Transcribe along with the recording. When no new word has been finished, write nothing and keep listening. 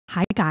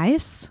Hi,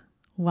 guys.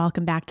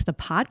 Welcome back to the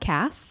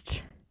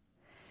podcast.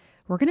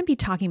 We're going to be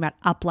talking about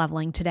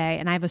up-leveling today,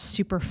 and I have a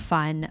super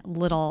fun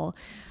little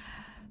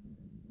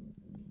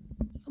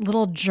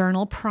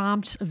journal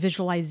prompt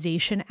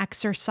visualization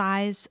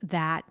exercise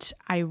that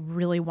I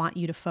really want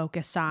you to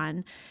focus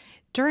on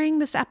during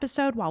this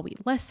episode while we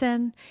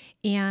listen,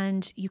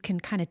 and you can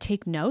kind of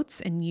take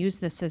notes and use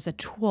this as a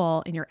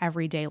tool in your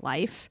everyday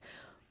life.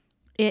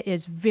 It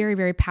is very,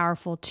 very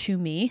powerful to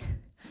me.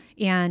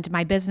 And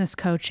my business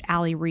coach,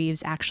 Allie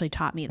Reeves, actually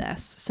taught me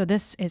this. So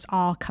this is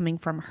all coming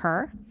from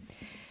her.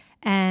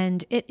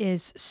 And it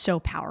is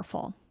so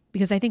powerful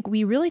because I think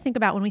we really think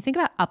about, when we think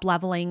about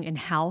up-leveling in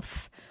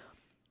health,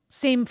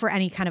 same for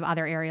any kind of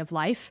other area of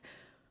life,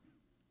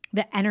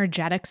 the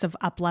energetics of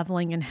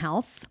up-leveling in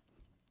health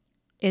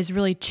is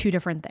really two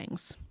different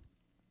things.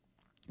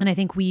 And I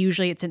think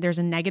there's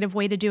a negative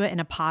way to do it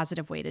and a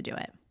positive way to do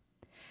it.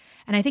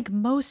 And I think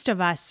most of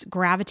us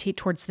gravitate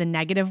towards the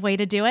negative way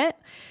to do it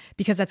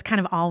because that's kind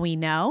of all we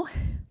know.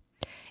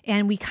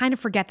 And we kind of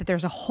forget that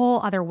there's a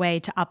whole other way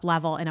to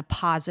up-level in a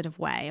positive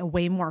way, a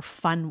way more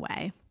fun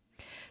way.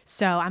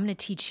 So I'm going to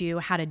teach you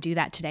how to do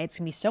that today. It's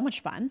going to be so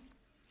much fun.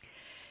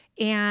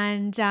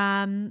 And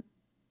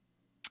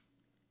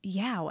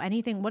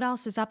what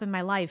else is up in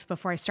my life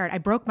before I start? I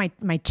broke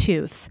my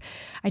tooth.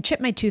 I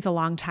chipped my tooth a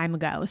long time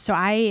ago. So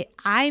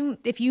I'm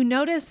if you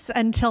notice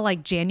until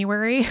like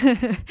January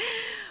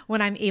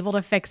when I'm able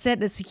to fix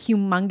it, this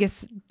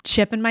humongous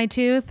chip in my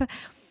tooth.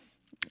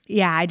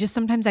 Yeah,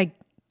 sometimes I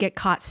get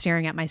caught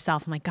staring at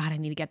myself. I'm like, God, I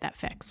need to get that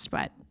fixed,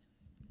 but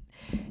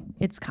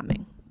it's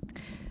coming.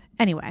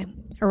 Anyway,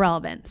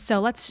 irrelevant.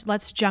 So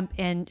let's jump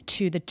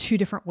into the two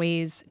different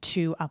ways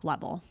to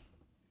up-level.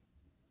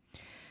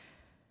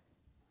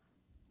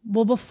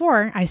 Well,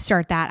 before I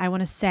start that, I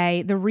want to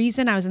say the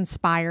reason I was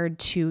inspired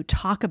to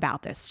talk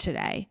about this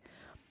today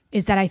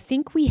is that I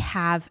think we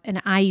have,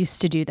 and I used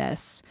to do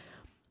this,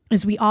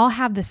 is we all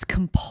have this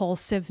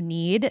compulsive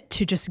need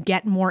to just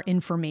get more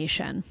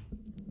information.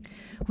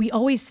 We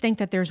always think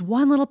that there's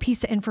one little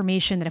piece of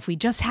information that if we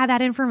just had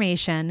that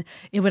information,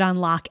 it would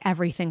unlock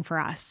everything for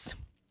us.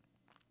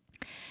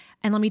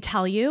 And let me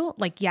tell you,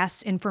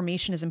 yes,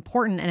 information is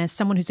important. And as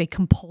someone who's a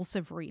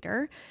compulsive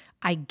reader,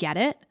 I get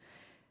it.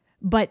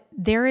 But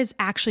there is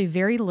actually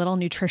very little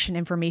nutrition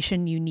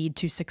information you need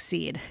to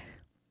succeed.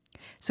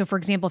 So for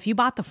example, if you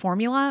bought the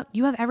formula,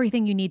 you have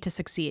everything you need to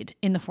succeed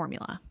in the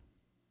formula.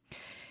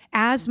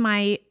 As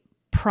my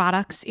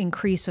products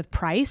increase with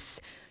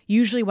price,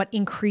 usually what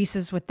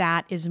increases with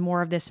that is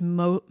more of this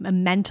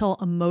mental,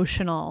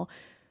 emotional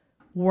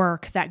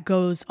work that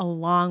goes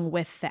along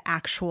with the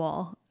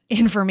actual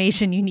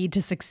information you need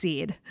to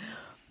succeed.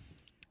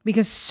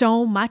 Because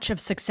so much of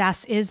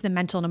success is the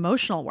mental and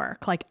emotional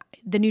work. Like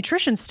the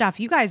nutrition stuff,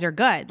 you guys are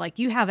good. Like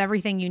you have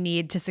everything you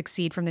need to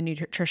succeed from the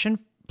nutrition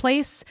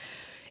place.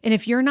 And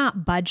if you're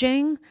not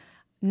budging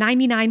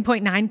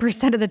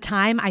 99.9% of the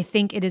time, I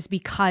think it is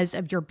because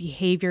of your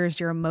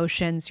behaviors, your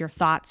emotions, your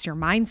thoughts, your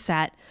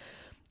mindset.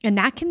 And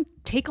that can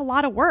take a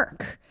lot of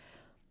work.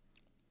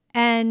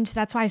 And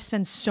that's why I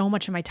spend so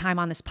much of my time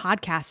on this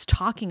podcast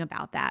talking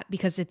about that,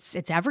 because it's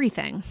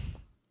everything.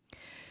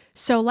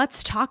 So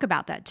let's talk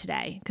about that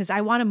today, because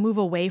I want to move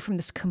away from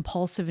this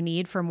compulsive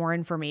need for more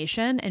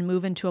information and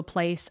move into a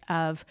place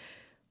of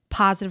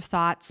positive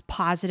thoughts,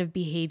 positive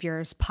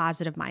behaviors,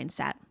 positive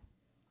mindset.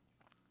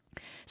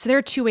 So there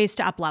are two ways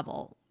to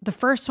up-level. The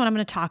first one I'm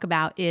going to talk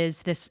about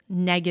is this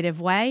negative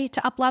way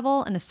to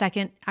up-level, and the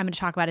second I'm going to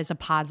talk about is a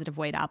positive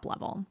way to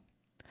up-level.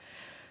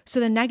 So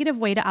the negative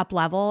way to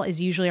up-level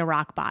is usually a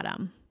rock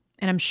bottom,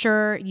 and I'm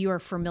sure you are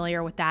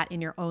familiar with that in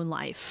your own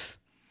life.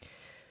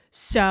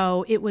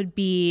 So it would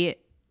be,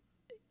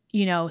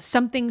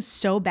 something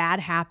so bad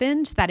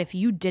happened that if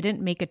you didn't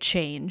make a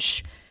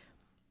change,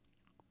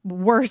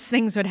 worse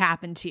things would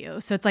happen to you.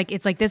 So it's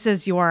like this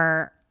is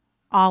your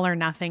all or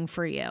nothing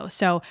for you.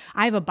 So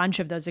I have a bunch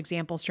of those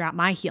examples throughout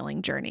my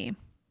healing journey.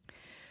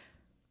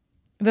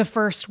 The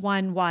first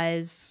one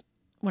was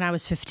when I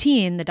was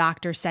 15, the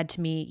doctor said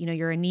to me,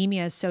 your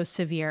anemia is so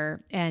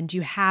severe and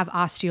you have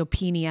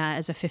osteopenia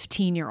as a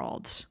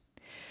 15-year-old.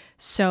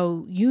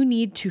 So you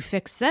need to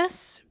fix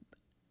this.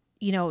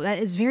 That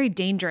is very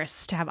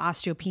dangerous to have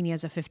osteopenia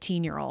as a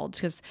 15-year-old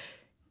because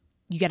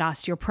you get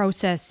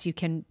osteoporosis, you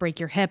can break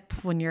your hip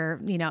when you're,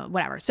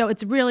 whatever. So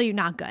it's really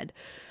not good.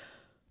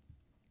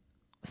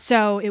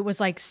 So it was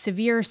like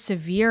severe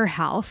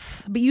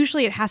health, but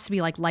usually it has to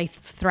be like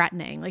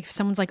life-threatening. Like if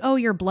someone's like, oh,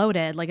 you're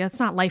bloated, like that's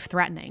not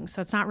life-threatening.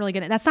 So it's not really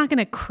that's not going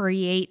to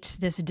create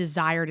this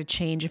desire to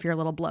change if you're a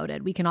little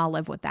bloated. We can all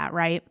live with that,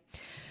 right?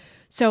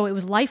 So it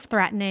was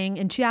life-threatening.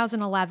 In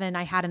 2011,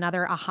 I had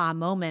another aha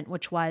moment,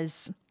 which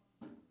was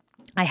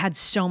I had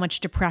so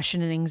much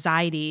depression and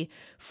anxiety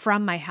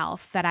from my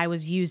health that I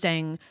was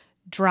using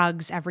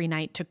drugs every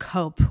night to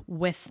cope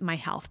with my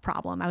health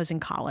problem. I was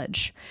in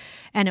college,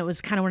 and it was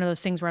kind of one of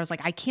those things where I was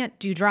like, I can't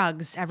do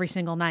drugs every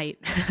single night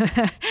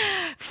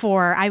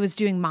I was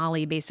doing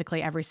Molly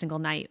basically every single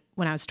night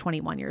when I was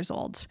 21 years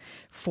old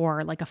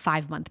for like a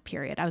 5-month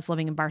period. I was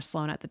living in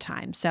Barcelona at the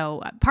time.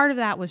 So part of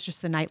that was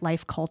just the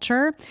nightlife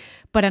culture.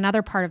 But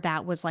another part of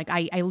that was like,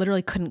 I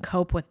literally couldn't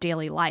cope with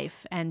daily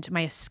life. And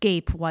my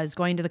escape was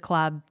going to the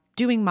club,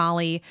 doing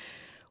Molly,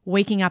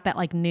 waking up at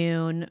like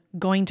noon,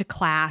 going to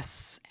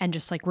class, and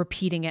just like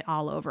repeating it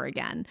all over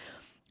again.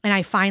 And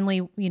I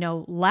finally,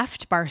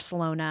 left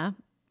Barcelona.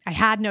 I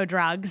had no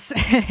drugs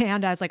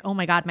and I was like, oh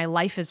my God, my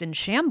life is in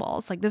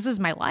shambles. Like, this is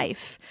my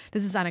life.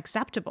 This is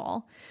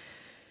unacceptable.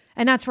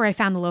 And that's where I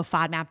found the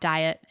low-FODMAP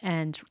diet,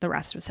 and the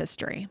rest was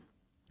history.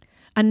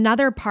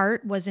 Another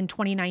part was in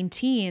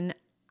 2019,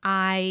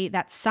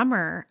 that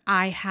summer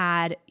I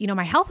had,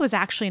 my health was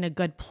actually in a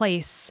good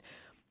place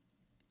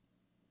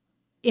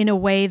in a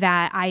way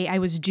that I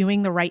was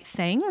doing the right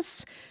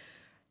things.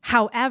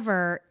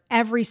 However,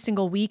 every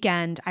single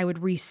weekend I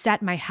would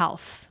reset my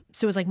health.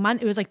 So it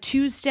was like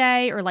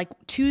Tuesday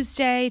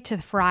to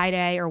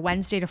Friday or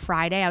Wednesday to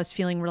Friday, I was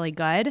feeling really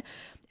good.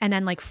 And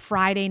then like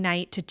Friday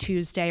night to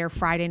Tuesday or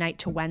Friday night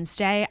to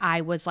Wednesday, I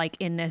was like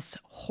in this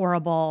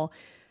horrible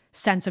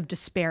sense of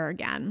despair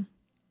again.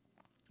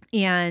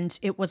 And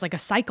it was like a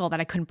cycle that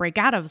I couldn't break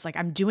out of. It's like,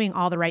 I'm doing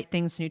all the right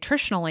things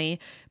nutritionally,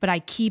 but I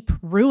keep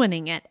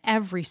ruining it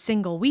every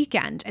single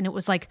weekend. And it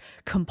was like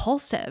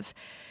compulsive.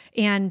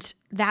 And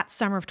that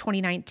summer of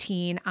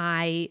 2019,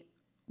 I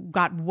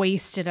got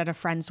wasted at a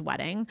friend's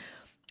wedding.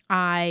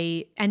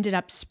 I ended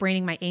up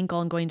spraining my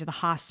ankle and going to the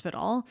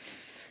hospital,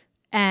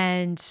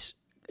 and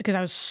because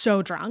I was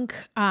so drunk.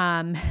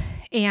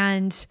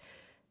 And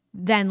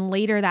then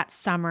later that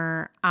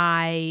summer,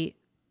 I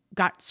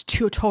got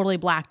totally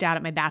blacked out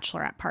at my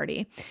bachelorette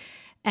party.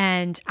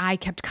 And I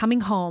kept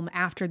coming home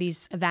after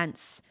these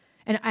events,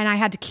 and I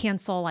had to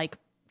cancel like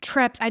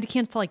trips. I had to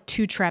cancel like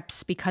 2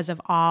 trips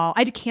I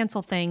had to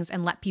cancel things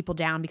and let people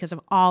down because of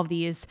all of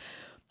these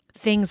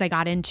things I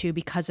got into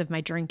because of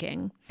my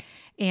drinking.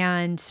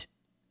 And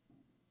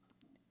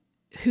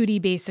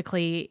Hootie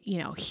basically,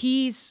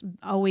 he's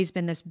always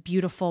been this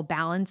beautiful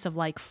balance of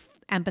like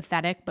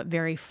empathetic, but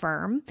very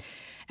firm.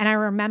 And I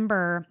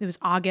remember it was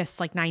August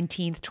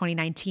 19th,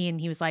 2019.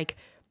 He was like,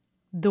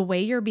 the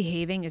way you're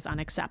behaving is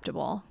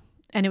unacceptable.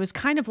 And it was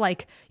kind of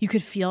like, you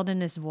could feel it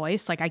in his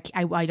voice. Like,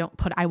 I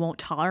won't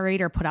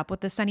tolerate or put up with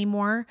this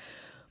anymore.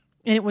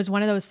 And it was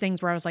one of those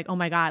things where I was like, oh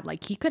my God,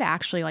 like he could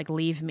actually like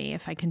leave me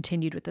if I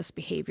continued with this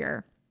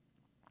behavior.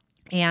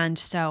 And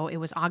so it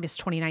was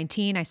August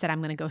 2019. I said, I'm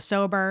going to go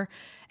sober.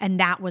 And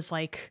that was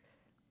like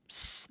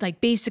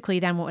basically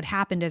then what would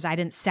happen is I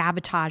didn't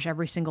sabotage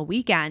every single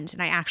weekend.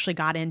 And I actually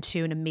got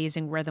into an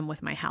amazing rhythm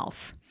with my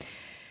health.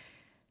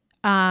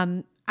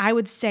 I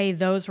would say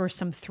those were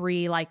some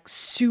 3 like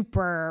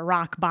super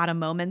rock bottom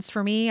moments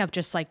for me of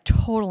just like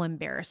total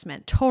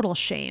embarrassment, total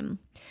shame.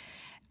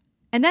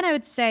 And then I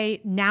would say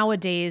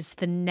nowadays,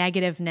 the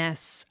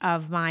negativeness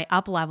of my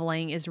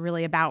up-leveling is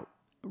really about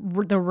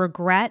the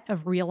regret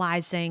of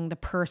realizing the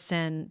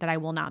person that I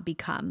will not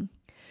become.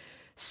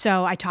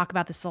 So I talk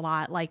about this a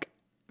lot. Like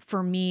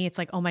for me, it's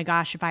like, oh my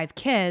gosh, if I have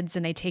kids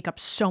and they take up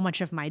so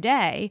much of my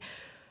day,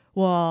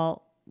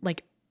 well,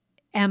 like,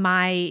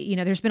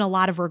 there's been a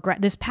lot of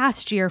regret this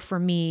past year for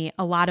me.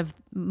 A lot of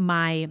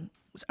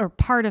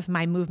part of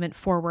my movement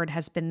forward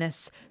has been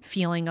this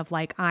feeling of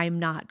like, I'm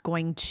not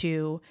going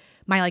to,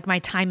 my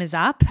time is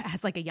up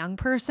as like a young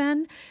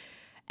person,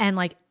 and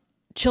like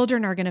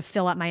children are going to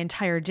fill up my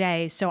entire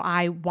day. So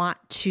I want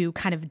to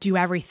kind of do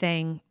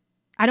everything.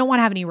 I don't want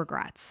to have any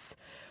regrets.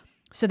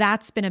 So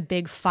that's been a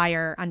big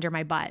fire under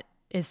my butt,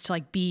 is to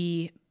like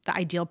be the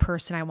ideal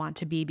person I want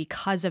to be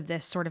because of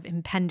this sort of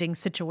impending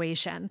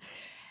situation.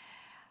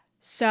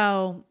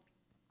 So,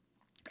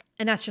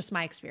 and that's just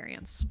my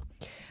experience.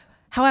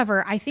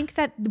 However, I think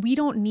that we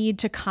don't need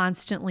to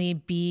constantly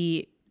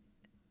be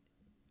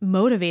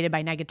motivated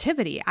by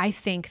negativity. I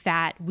think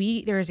that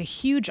there is a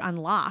huge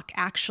unlock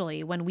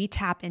actually when we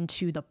tap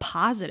into the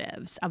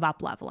positives of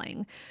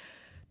up-leveling.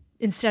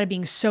 Instead of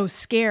being so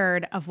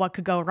scared of what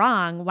could go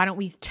wrong, why don't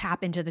we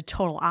tap into the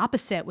total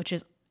opposite, which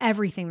is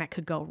everything that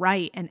could go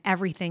right and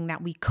everything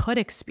that we could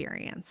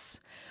experience.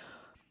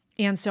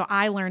 And so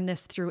I learned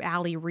this through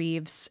Allie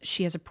Reeves.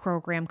 She has a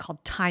program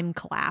called Time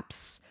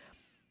Collapse.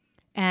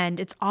 And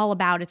it's all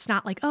about, it's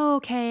not like, oh,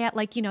 okay, at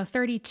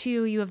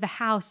 32, you have the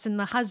house and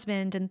the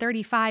husband, and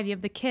 35, you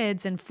have the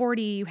kids, and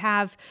 40, you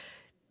have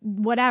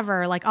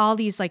whatever, like all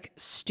these like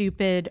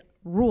stupid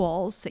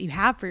rules that you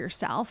have for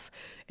yourself.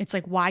 It's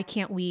like, why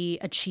can't we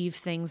achieve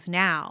things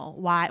now?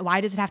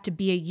 Why does it have to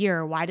be a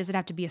year? Why does it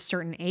have to be a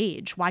certain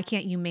age? Why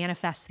can't you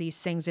manifest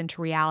these things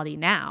into reality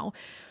now?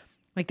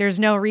 Like, there's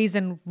no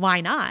reason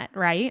why not,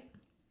 right?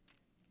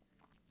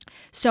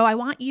 So I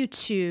want you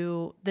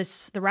to,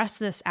 the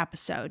rest of this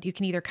episode, you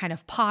can either kind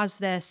of pause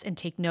this and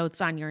take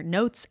notes on your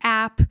notes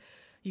app.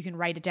 You can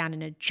write it down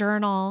in a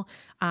journal.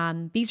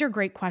 These are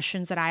great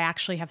questions that I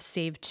actually have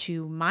saved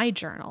to my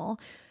journal,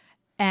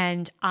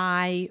 and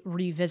I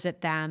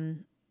revisit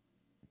them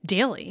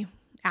daily,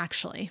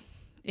 actually.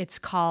 It's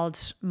called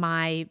it's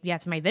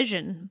my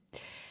vision.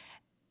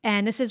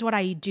 And this is what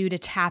I do to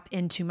tap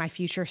into my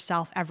future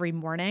self every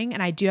morning.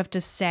 And I do have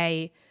to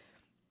say,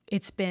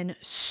 it's been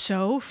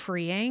so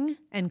freeing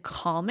and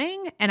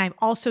calming. And I've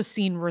also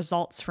seen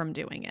results from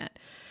doing it.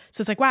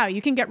 So it's like, wow,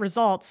 you can get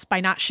results by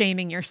not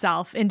shaming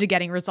yourself into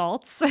getting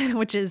results,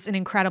 which is an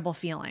incredible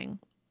feeling.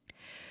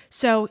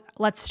 So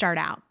let's start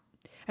out.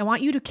 I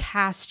want you to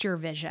cast your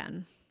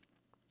vision.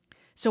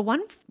 So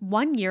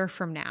one year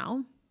from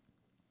now,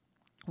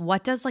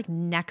 what does like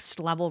next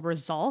level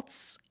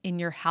results in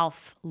your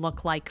health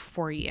look like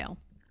for you?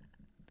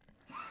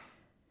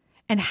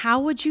 And how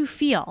would you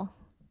feel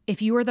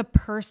if you were the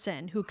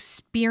person who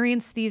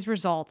experienced these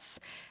results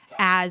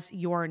as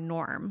your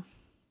norm?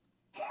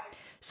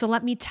 So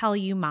let me tell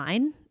you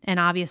mine, and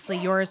obviously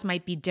yours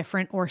might be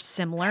different or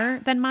similar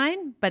than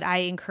mine, but I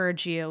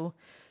encourage you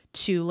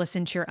to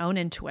listen to your own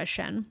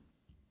intuition.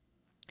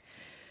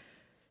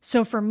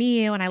 So for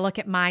me, when I look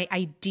at my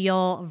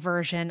ideal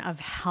version of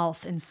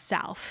health and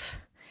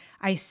self,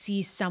 I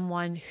see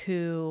someone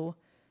who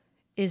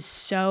is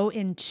so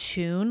in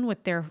tune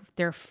with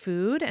their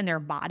food and their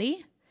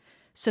body.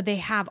 So they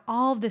have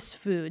all of this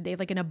food. They have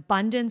like an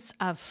abundance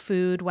of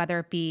food, whether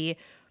it be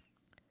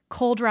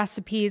cold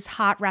recipes,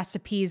 hot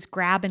recipes,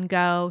 grab and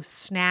go,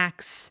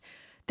 snacks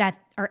that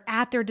are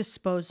at their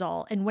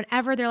disposal. And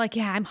whenever they're like,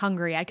 yeah, I'm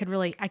hungry, I could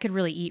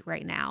really eat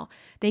right now,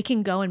 they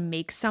can go and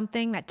make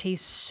something that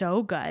tastes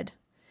so good.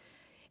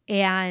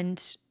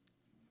 And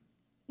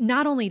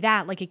not only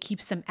that, like it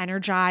keeps them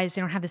energized.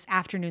 They don't have this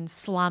afternoon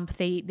slump.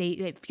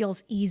 It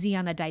feels easy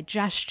on the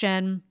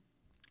digestion.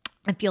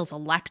 It feels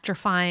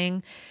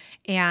electrifying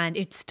and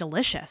it's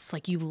delicious.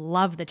 Like you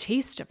love the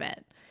taste of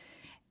it.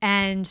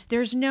 And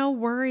there's no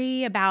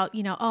worry about,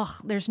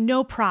 there's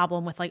no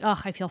problem with like,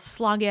 I feel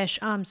sluggish.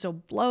 I'm so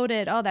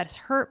bloated. Oh, that's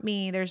hurt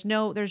me. There's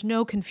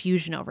no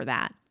confusion over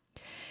that.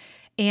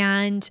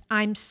 And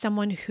I'm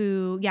someone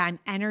who, I'm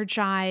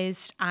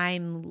energized.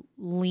 I'm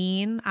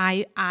lean.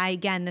 I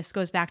again, this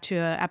goes back to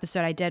an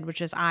episode I did,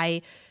 which is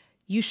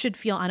you should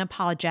feel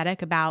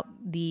unapologetic about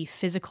the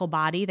physical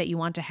body that you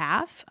want to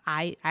have.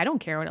 I don't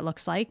care what it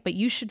looks like, but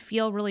you should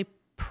feel really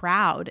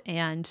proud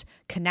and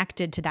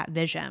connected to that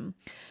vision.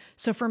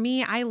 So for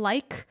me, I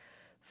like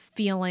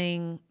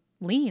feeling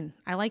lean.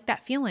 I like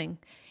that feeling.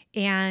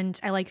 And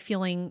I like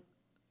feeling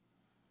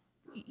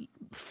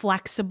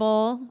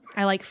flexible.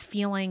 I like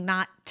feeling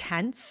not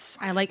tense.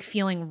 I like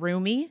feeling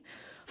roomy.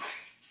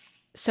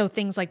 So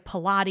things like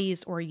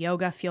Pilates or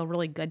yoga feel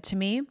really good to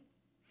me.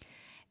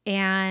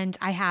 And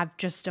I have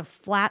just a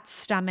flat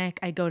stomach.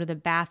 I go to the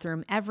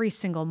bathroom every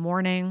single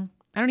morning.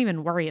 I don't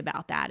even worry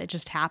about that. It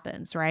just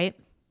happens, right?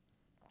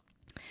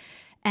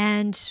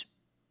 And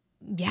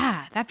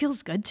yeah, that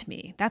feels good to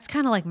me. That's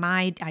kind of like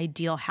my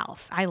ideal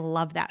health. I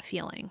love that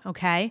feeling,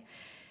 okay?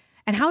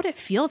 And how would it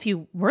feel if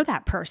you were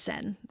that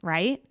person,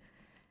 right?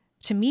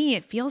 To me,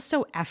 it feels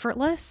so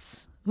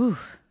effortless. Ooh,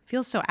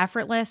 feels so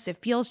effortless. It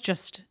feels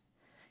just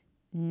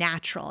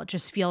natural. It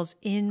just feels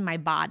in my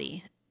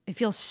body. It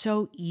feels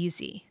so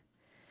easy.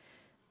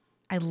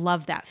 I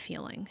love that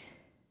feeling.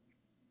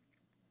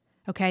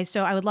 Okay,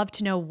 so I would love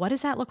to know, what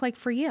does that look like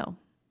for you?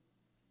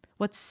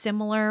 What's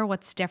similar?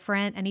 What's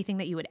different? Anything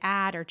that you would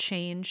add or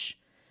change?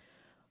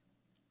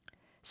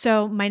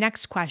 So my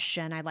next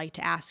question I'd like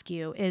to ask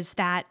you is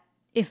that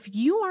if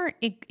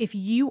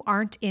you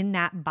aren't in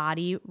that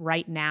body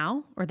right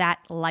now or that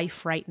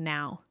life right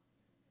now,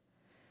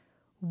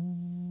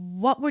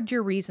 what would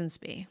your reasons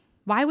be?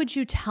 Why would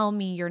you tell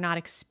me you're not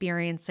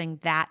experiencing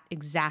that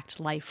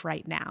exact life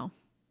right now?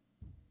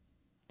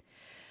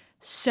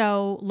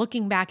 So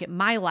looking back at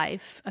my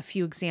life, a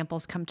few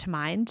examples come to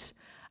mind.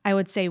 I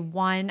would say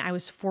one, I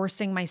was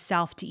forcing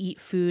myself to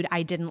eat food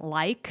I didn't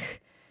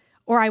like,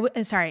 or I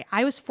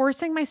was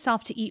forcing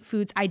myself to eat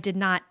foods I did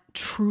not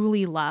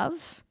truly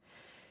love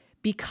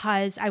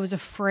because I was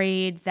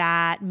afraid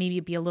that maybe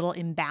it'd be a little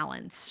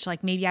imbalanced.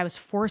 Like maybe I was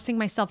forcing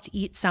myself to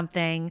eat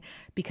something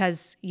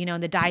because, in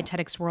the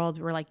dietetics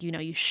world, we're like,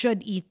 you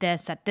should eat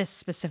this at this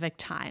specific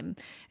time.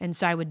 And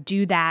so I would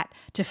do that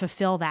to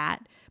fulfill that.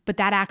 But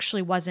that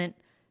actually wasn't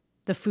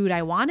the food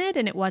I wanted,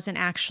 and it wasn't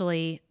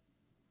actually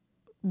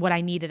what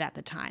I needed at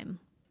the time.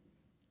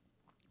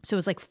 So it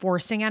was like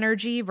forcing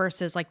energy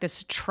versus like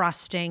this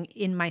trusting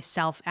in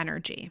myself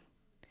energy.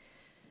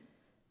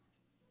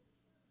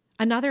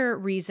 Another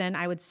reason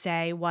I would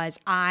say was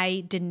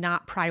I did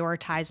not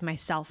prioritize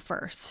myself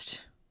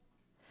first.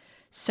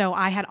 So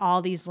I had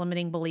all these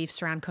limiting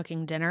beliefs around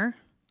cooking dinner.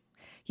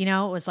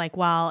 It was like,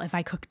 well, if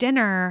I cook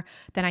dinner,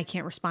 then I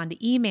can't respond to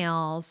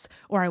emails,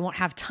 or I won't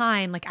have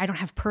time. Like I don't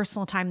have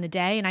personal time in the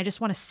day, and I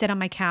just want to sit on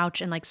my couch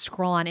and like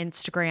scroll on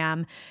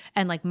Instagram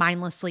and like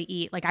mindlessly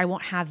eat. Like I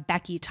won't have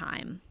Becky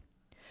time.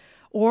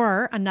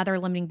 Or another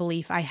limiting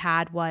belief I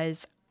had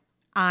was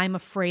I'm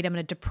afraid I'm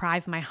going to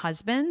deprive my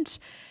husband,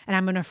 and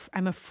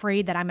I'm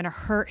afraid that I'm going to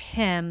hurt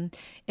him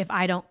if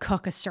I don't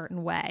cook a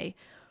certain way.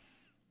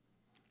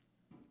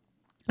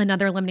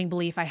 Another limiting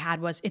belief I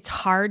had was it's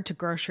hard to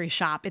grocery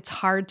shop. It's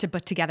hard to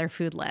put together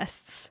food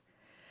lists.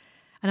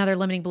 Another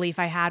limiting belief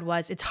I had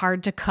was it's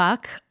hard to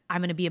cook.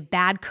 I'm going to be a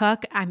bad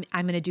cook. I'm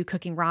going to do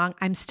cooking wrong.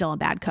 I'm still a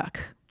bad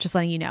cook. Just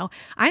letting you know.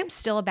 I am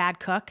still a bad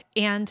cook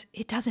and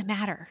it doesn't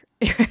matter.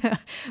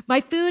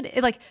 My food,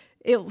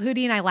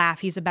 Hootie and I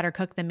laugh. He's a better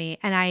cook than me.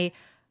 And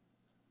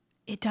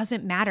it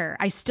doesn't matter.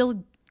 I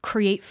still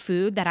create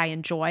food that I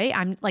enjoy.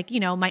 I'm like,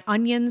 my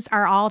onions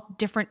are all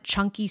different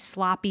chunky,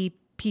 sloppy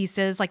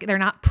pieces. Like they're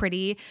not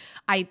pretty.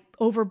 I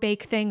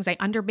overbake things. I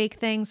underbake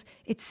things.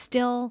 It's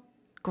still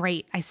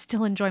great. I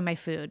still enjoy my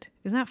food.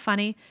 Isn't that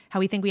funny? How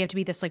we think we have to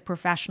be this like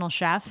professional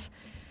chef.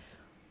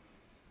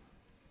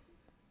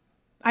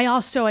 I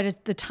also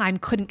at the time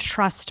couldn't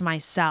trust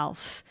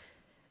myself.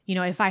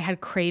 If I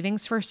had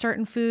cravings for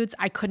certain foods,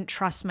 I couldn't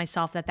trust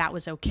myself that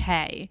was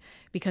okay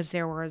because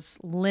there was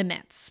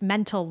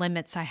mental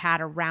limits I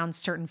had around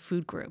certain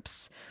food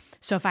groups.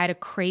 So if I had a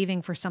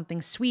craving for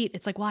something sweet,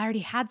 it's like, well, I already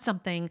had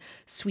something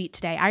sweet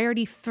today. I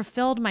already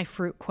fulfilled my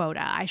fruit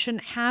quota. I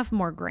shouldn't have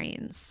more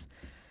grains.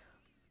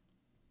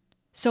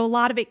 So a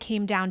lot of it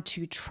came down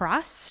to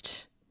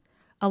trust.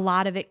 A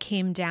lot of it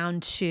came down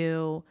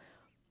to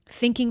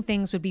thinking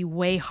things would be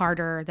way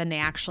harder than they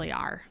actually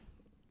are.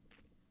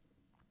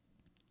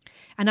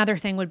 Another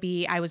thing would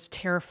be I was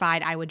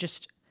terrified I would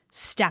just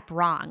step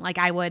wrong. Like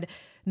I would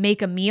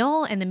make a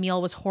meal and the meal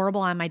was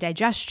horrible on my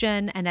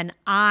digestion. And then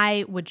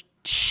I would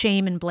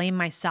shame and blame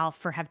myself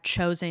for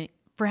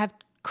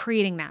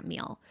creating that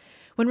meal.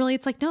 When really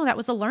it's like, no, that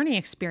was a learning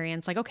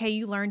experience. Like, okay,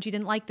 you learned you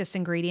didn't like this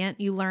ingredient.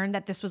 You learned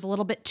that this was a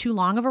little bit too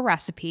long of a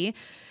recipe,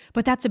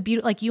 but that's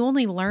you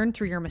only learn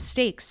through your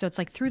mistakes. So it's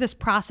like through this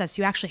process,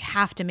 you actually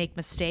have to make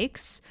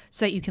mistakes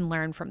so that you can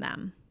learn from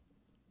them.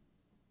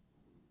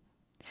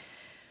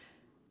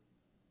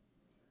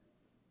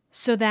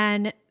 So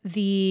then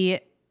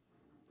the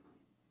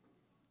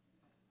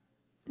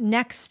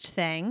next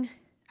thing,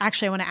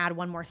 actually, I want to add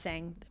one more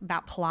thing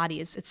about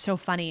Pilates. It's so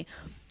funny.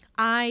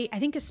 I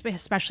think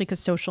especially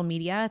because social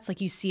media, it's like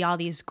you see all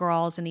these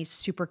girls in these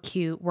super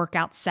cute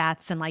workout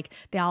sets and like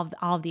they all have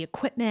all of the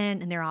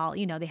equipment and they're all,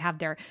 they have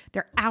their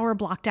hour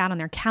blocked out on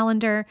their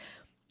calendar.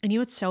 And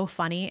what's so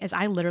funny is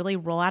I literally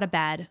roll out of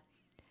bed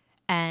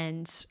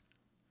and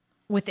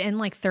within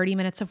like 30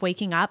 minutes of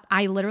waking up,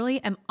 I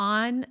literally am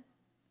on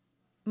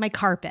my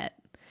carpet.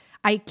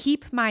 I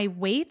keep my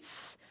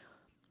weights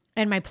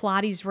and my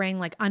Pilates ring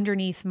like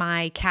underneath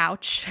my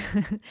couch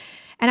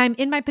and I'm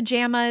in my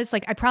pajamas.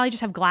 Like I probably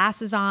just have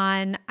glasses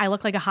on. I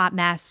look like a hot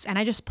mess and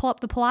I just pull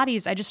up the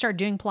Pilates. I just start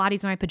doing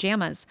Pilates in my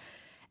pajamas.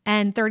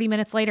 And 30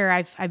 minutes later,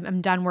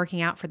 I'm done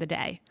working out for the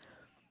day.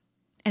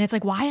 And it's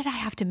like, why did I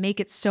have to make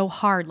it so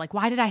hard? Like,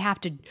 why did I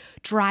have to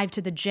drive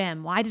to the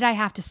gym? Why did I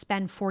have to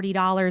spend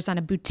 $40 on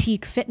a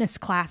boutique fitness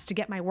class to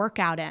get my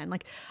workout in?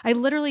 Like, I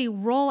literally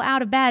roll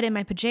out of bed in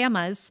my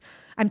pajamas.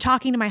 I'm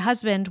talking to my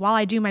husband while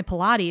I do my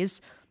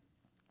Pilates.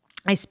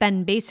 I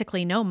spend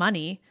basically no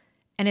money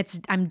and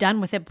I'm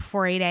done with it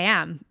before 8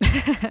 a.m.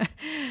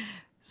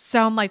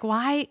 So I'm like,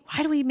 why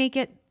do we make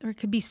it, or it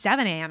could be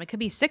 7 a.m., it could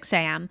be 6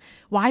 a.m.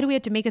 Why do we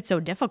have to make it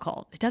so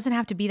difficult? It doesn't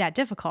have to be that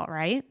difficult,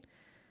 right?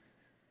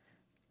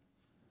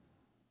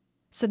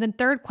 So the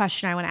third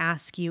question I want to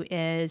ask you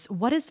is,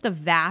 what is the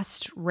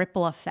vast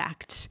ripple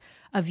effect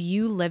of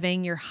you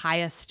living your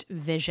highest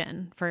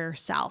vision for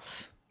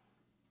yourself?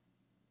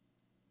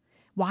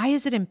 Why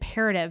is it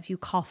imperative you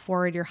call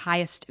forward your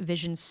highest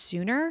vision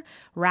sooner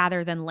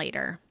rather than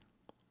later?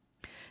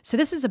 So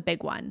this is a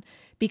big one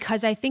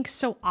because I think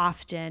so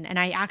often, and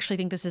I actually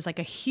think this is like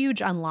a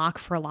huge unlock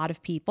for a lot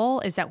of people,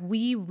 is that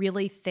we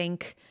really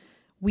think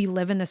we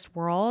live in this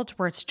world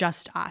where it's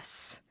just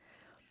us.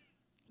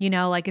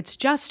 Like it's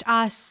just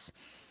us.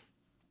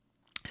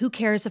 Who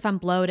cares if I'm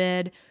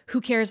bloated?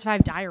 Who cares if I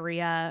have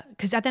diarrhea?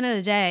 Because at the end of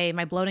the day,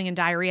 my bloating and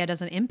diarrhea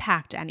doesn't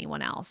impact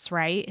anyone else,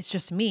 right? It's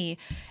just me.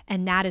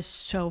 And that is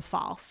so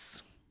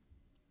false.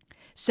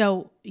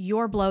 So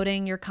your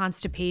bloating, your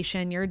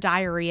constipation, your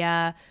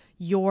diarrhea,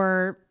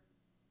 your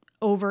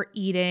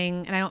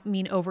overeating, and I don't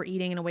mean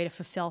overeating in a way to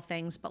fulfill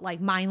things, but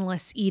like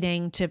mindless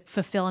eating to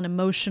fulfill an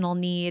emotional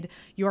need,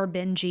 your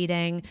binge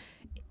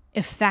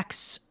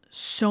affects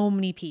so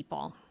many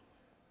people.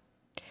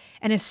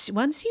 And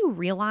once you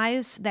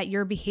realize that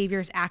your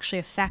behaviors actually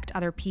affect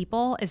other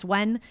people is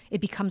when it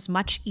becomes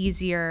much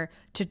easier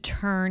to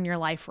turn your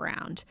life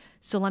around.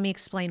 So let me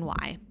explain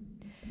why.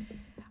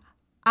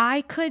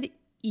 I could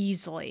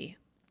easily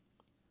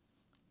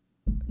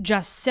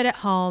just sit at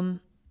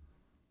home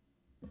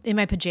in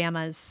my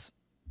pajamas.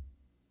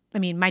 I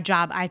mean, my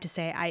job, I have to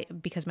say,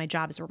 because my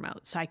job is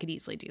remote, so I could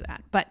easily do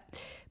that,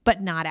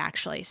 but not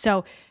actually.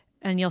 So,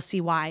 and you'll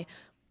see why.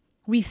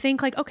 We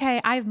think like, okay,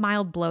 I have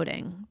mild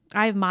bloating.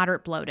 I have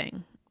moderate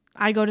bloating.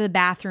 I go to the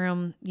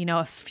bathroom,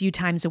 a few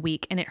times a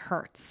week and it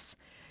hurts.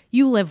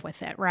 You live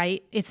with it,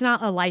 right? It's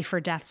not a life or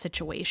death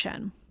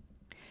situation.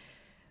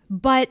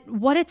 But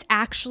what it's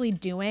actually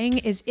doing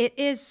is it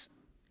is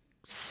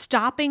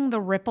stopping the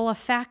ripple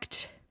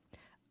effect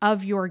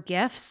of your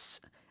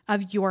gifts,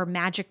 of your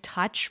magic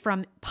touch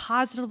from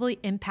positively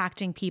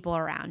impacting people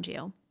around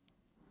you.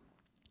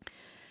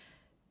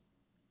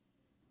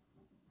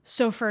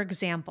 So for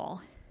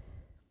example,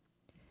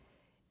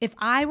 if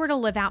I were to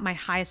live out my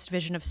highest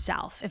vision of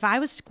self, if I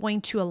was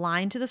going to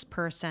align to this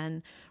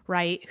person,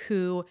 right,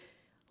 who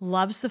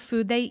loves the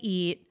food they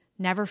eat,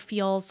 never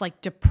feels like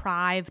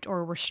deprived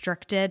or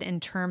restricted in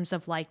terms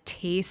of like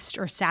taste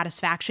or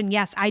satisfaction.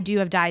 Yes, I do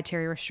have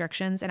dietary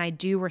restrictions and I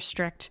do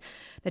restrict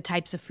the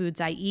types of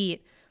foods I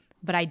eat,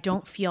 but I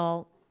don't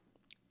feel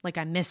like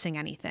I'm missing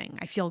anything.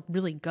 I feel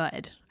really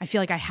good. I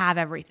feel like I have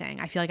everything.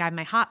 I feel like I have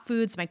my hot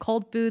foods, my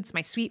cold foods,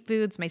 my sweet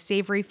foods, my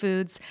savory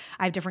foods.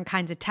 I have different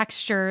kinds of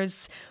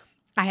textures.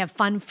 I have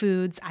fun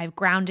foods. I have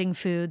grounding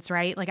foods,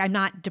 right? Like I'm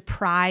not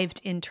deprived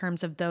in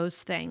terms of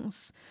those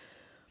things.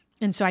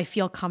 And so I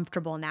feel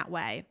comfortable in that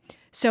way.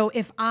 So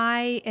and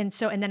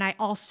then I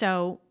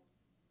also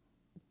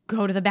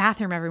go to the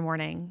bathroom every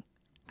morning.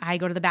 I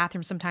go to the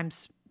bathroom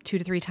sometimes 2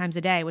 to 3 times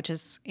a day, which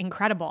is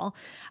incredible.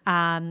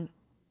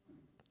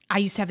 I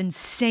used to have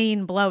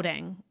insane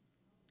bloating,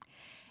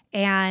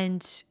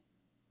 and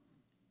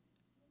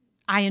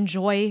I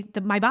enjoy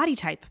my body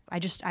type.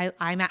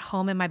 I'm at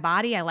home in my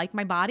body. I like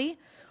my body.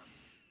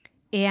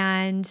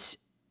 And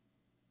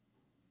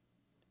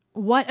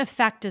what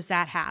effect does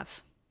that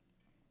have?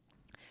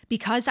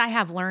 Because I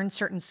have learned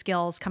certain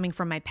skills coming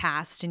from my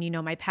past,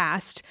 and my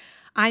past,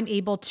 I'm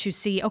able to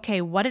see,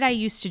 okay, what did I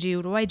used to do?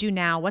 What do I do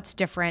now? What's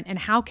different? And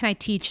how can I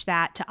teach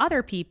that to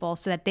other people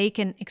so that they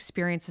can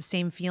experience the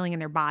same feeling in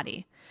their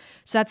body?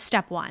 So that's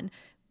step 1.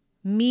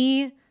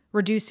 Me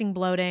reducing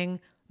bloating,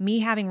 me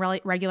having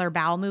regular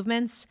bowel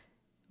movements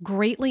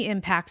greatly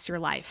impacts your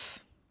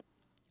life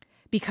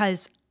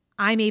because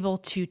I'm able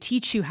to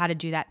teach you how to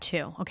do that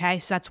too. Okay.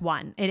 So that's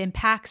 1. It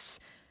impacts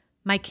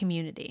my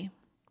community.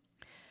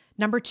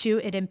 Number 2,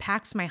 it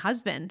impacts my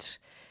husband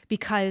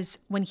because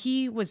when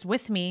he was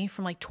with me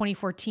from like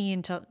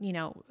 2014 to,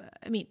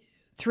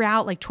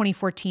 throughout like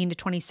 2014 to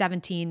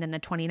 2017, then the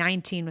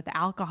 2019 with the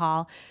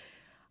alcohol,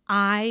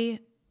 I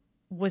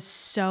was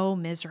so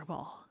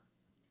miserable.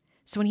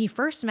 So when he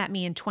first met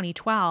me in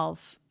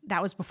 2012,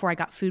 that was before I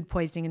got food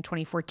poisoning in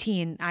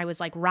 2014. I was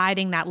like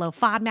riding that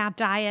low-FODMAP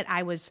diet.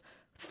 I was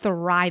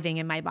thriving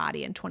in my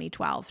body in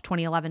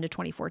 2011 to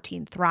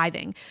 2014,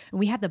 thriving. And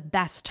we had the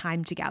best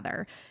time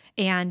together.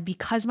 And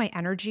because my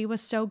energy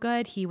was so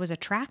good, he was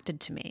attracted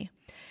to me.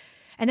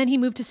 And then he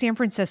moved to San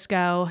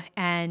Francisco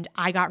and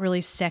I got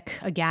really sick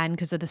again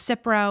because of the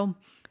Cipro.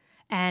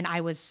 And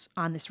I was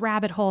on this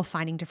rabbit hole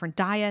finding different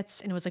diets.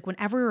 And it was like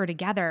whenever we were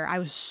together, I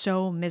was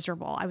so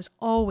miserable. I was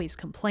always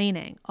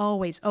complaining,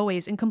 always.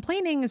 And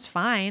complaining is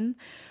fine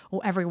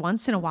every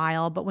once in a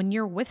while. But when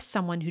you're with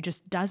someone who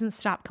just doesn't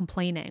stop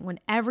complaining,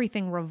 when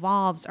everything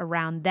revolves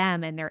around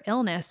them and their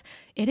illness,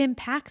 it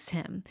impacts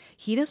him.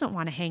 He doesn't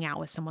want to hang out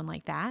with someone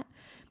like that.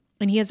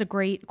 And he has a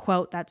great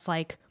quote that's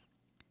like,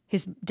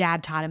 his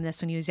dad taught him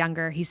this when he was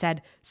younger. He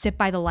said, "Sit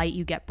by the light,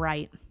 you get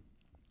bright.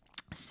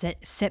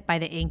 Sit by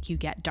the ink, you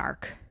get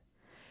dark."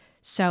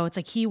 So it's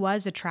like he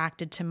was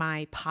attracted to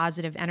my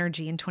positive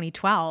energy in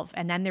 2012.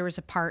 And then there was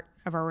a part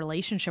of our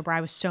relationship where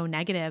I was so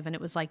negative and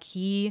it was like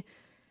he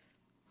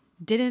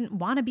didn't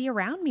want to be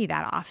around me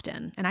that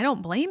often. And I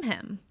don't blame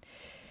him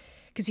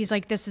because he's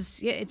like,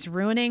 it's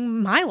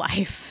ruining my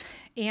life.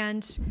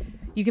 And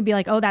you can be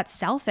like, oh, that's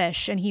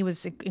selfish. And he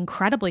was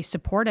incredibly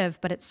supportive.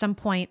 But at some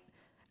point,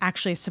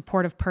 actually a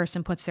supportive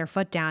person puts their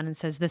foot down and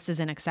says, this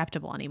isn't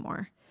acceptable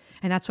anymore.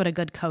 And that's what a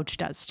good coach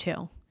does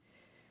too.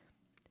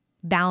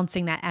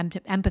 Balancing that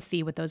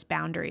empathy with those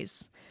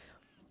boundaries.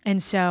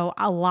 And so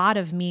a lot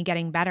of me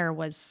getting better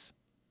was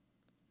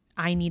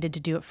I needed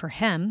to do it for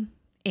him.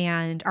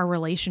 And our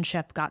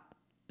relationship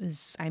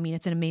it's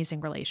an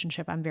amazing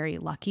relationship. I'm very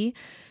lucky.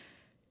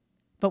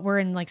 But we're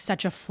in like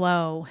such a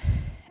flow.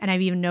 And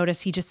I've even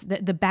noticed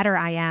the better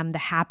I am, the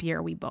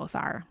happier we both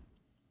are.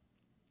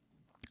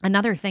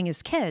 Another thing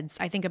is kids.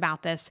 I think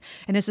about this,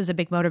 and this was a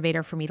big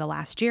motivator for me the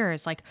last year,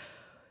 is like,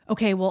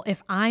 okay, well,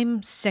 if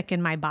I'm sick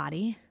in my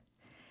body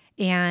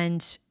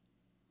and,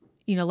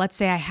 let's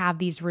say I have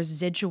these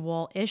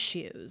residual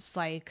issues,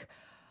 like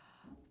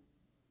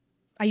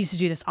I used to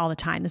do this all the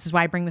time. This is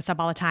why I bring this up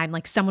all the time.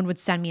 Like someone would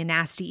send me a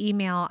nasty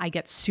email. I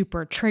get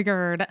super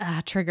triggered.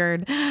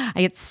 I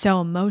get so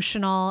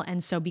emotional.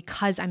 And so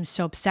because I'm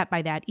so upset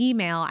by that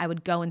email, I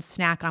would go and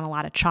snack on a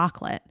lot of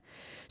chocolate.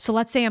 So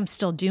let's say I'm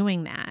still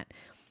doing that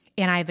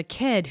and I have a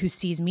kid who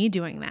sees me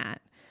doing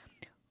that.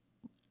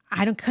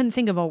 Couldn't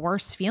think of a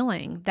worse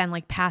feeling than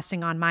like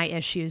passing on my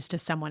issues to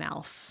someone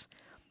else.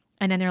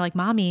 And then they're like,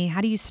 "Mommy,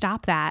 how do you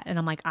stop that?" And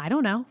I'm like, I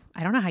don't know.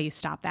 I don't know how you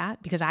stop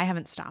that because I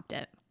haven't stopped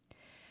it.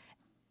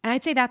 And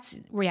I'd say that's,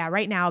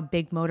 right now a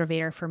big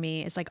motivator for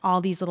me is like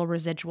all these little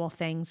residual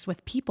things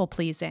with people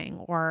pleasing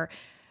or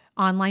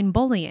online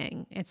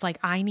bullying. It's like,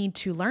 I need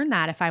to learn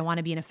that if I want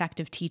to be an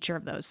effective teacher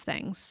of those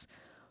things.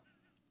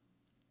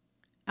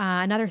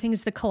 Another thing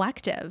is the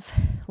collective,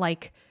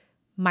 like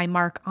my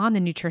mark on the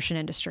nutrition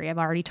industry. I've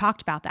already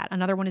talked about that.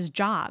 Another one is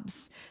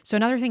jobs. So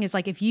another thing is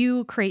like, if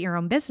you create your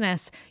own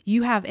business,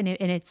 you have, and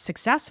it's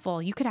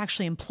successful, you could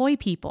actually employ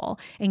people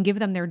and give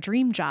them their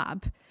dream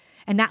job.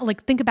 And that,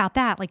 like, think about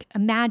that. Like,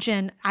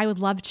 imagine I would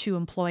love to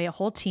employ a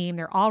whole team.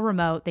 They're all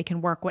remote. They can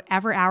work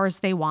whatever hours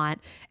they want.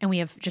 And we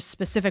have just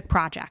specific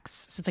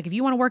projects. So it's like, if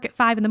you want to work at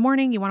 5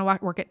 a.m, you want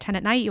to work at 10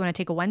 at night, you want to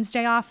take a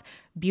Wednesday off,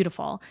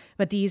 beautiful.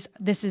 But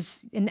this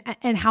is,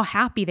 and how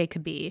happy they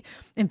could be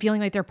and feeling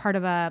like they're part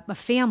of a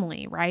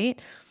family, right?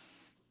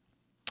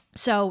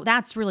 So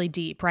that's really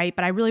deep, right?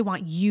 But I really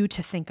want you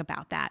to think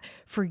about that.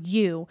 For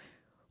you,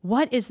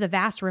 what is the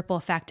vast ripple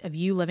effect of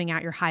you living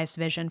out your highest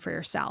vision for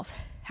yourself?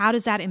 How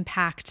does that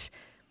impact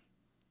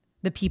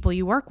the people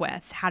you work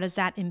with? How does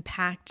that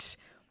impact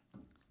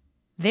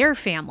their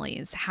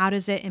families? How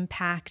does it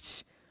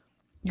impact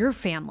your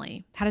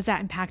family? How does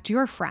that impact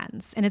your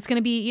friends? And it's going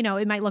to be,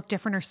 it might look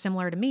different or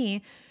similar to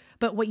me,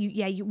 but what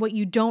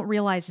you don't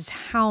realize is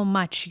how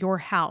much your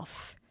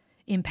health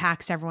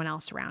impacts everyone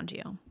else around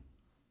you.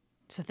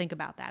 So think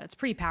about that. It's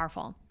pretty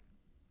powerful.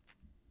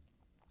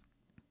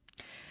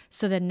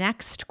 So the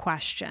next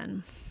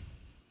question,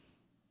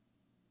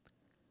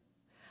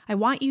 I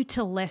want you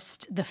to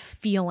list the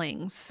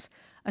feelings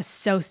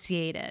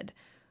associated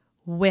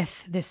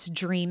with this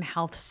dream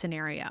health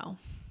scenario.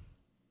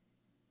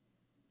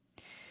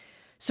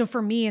 So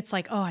for me, it's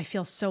like, oh, I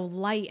feel so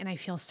light and I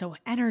feel so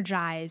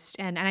energized.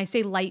 And I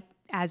say light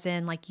as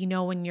in, like,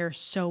 when you're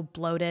so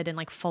bloated and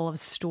like full of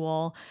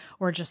stool,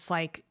 or just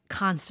like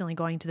constantly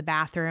going to the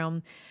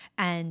bathroom,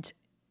 and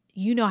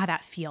you know how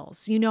that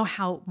feels. You know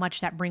how much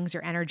that brings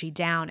your energy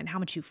down and how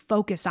much you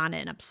focus on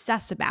it and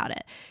obsess about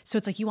it. So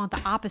it's like you want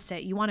the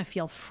opposite. You want to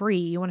feel free.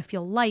 You want to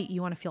feel light.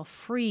 You want to feel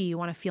free. You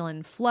want to feel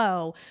in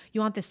flow.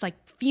 You want this like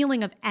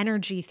feeling of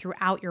energy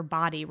throughout your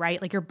body, right?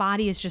 Like your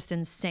body is just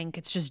in sync.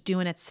 It's just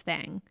doing its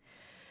thing.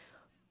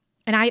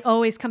 And I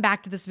always come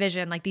back to this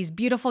vision, like these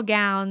beautiful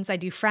gowns. I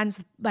do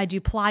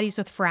Pilates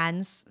with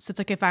friends. So it's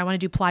like, if I want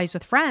to do Pilates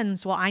with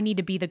friends, well, I need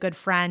to be the good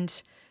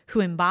friend who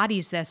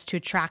embodies this to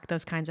attract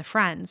those kinds of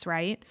friends,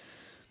 right?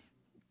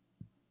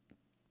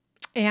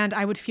 And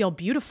I would feel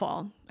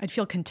beautiful. I'd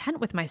feel content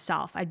with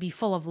myself. I'd be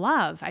full of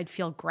love. I'd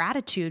feel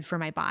gratitude for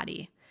my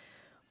body.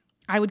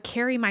 I would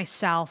carry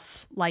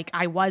myself like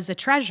I was a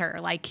treasure.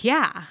 Like,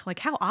 yeah, like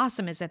how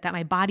awesome is it that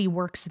my body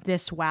works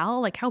this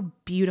well? Like how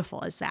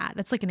beautiful is that?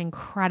 That's like an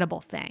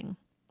incredible thing.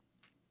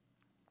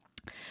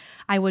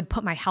 I would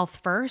put my health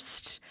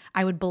first.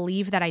 I would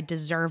believe that I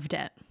deserved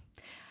it.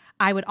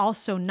 I would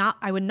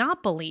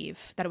not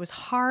believe that it was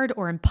hard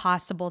or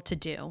impossible to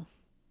do.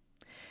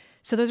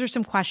 So those are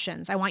some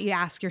questions. I want you to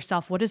ask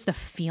yourself, what is the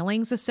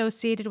feelings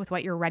associated with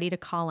what you're ready to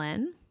call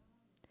in?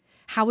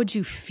 How would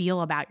you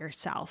feel about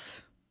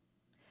yourself?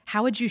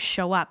 How would you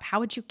show up?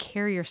 How would you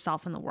carry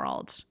yourself in the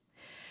world?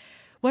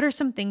 What are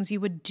some things you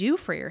would do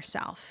for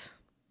yourself?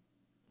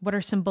 What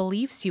are some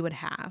beliefs you would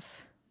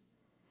have?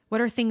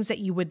 What are things that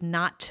you would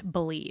not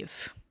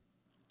believe?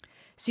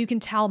 So you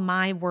can tell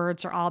my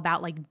words are all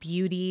about like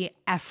beauty,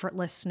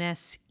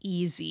 effortlessness,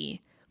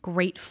 easy,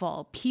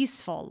 grateful,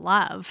 peaceful,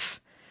 love,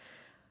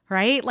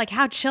 right? Like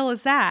how chill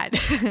is that?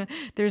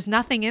 There's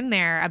nothing in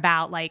there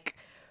about like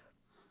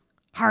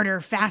harder,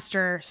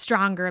 faster,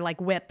 stronger, like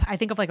whip. I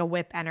think of like a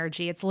whip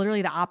energy. It's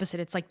literally the opposite.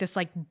 It's like this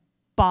like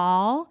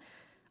ball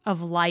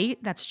of light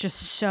that's just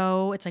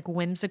so, it's like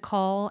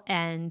whimsical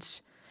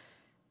and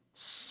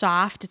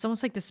soft. It's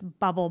almost like this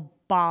bubble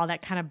ball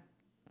that kind of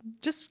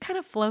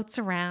floats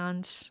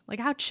around. Like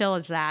how chill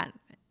is that?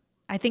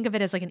 I think of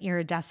it as like an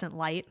iridescent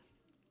light.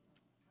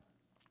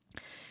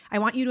 I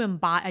want you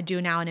to do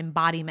now an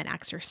embodiment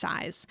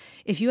exercise.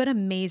 If you had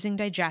amazing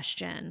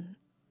digestion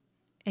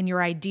and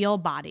your ideal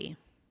body,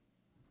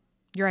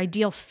 your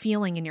ideal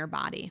feeling in your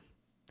body,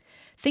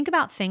 think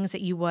about things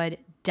that you would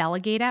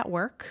delegate at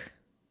work,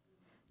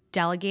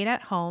 delegate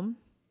at home.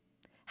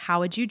 How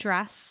would you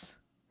dress?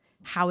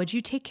 How would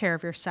you take care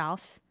of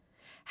yourself?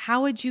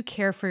 How would you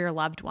care for your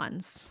loved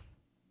ones?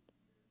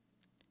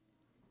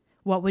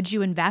 What would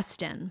you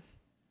invest in?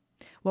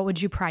 What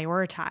would you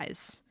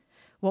prioritize?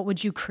 What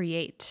would you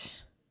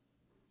create?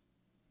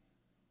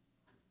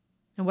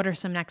 And what are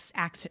some next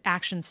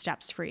action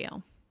steps for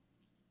you?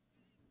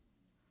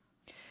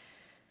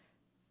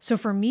 So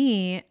for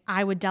me,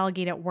 I would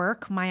delegate at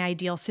work. My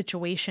ideal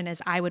situation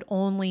is I would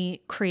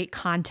only create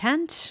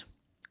content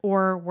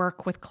or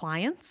work with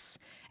clients,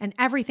 and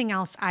everything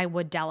else I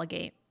would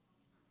delegate,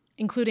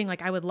 including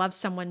like I would love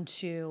someone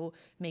to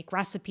make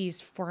recipes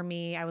for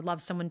me. I would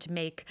love someone to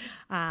make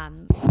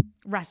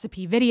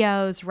recipe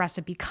videos,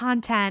 recipe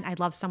content. I'd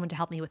love someone to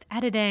help me with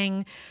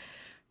editing,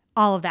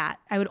 all of that.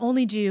 I would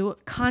only do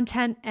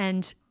content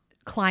and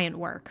client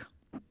work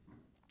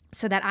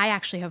so that I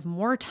actually have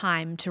more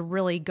time to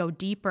really go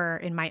deeper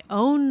in my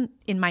own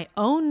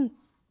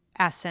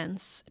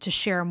essence to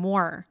share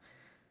more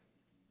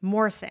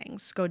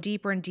things, go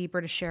deeper and deeper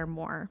to share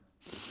more.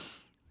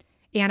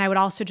 And I would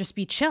also just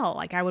be chill.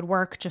 Like I would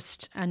work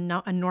just a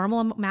normal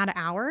amount of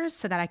hours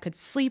so that I could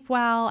sleep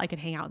well. I could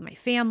hang out with my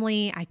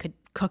family. I could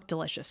cook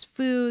delicious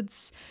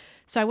foods.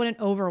 So I wouldn't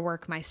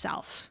overwork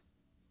myself.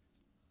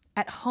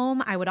 At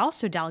home, I would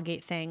also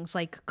delegate things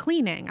like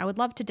cleaning. I would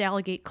love to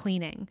delegate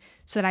cleaning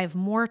so that I have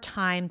more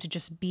time to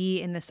just be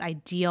in this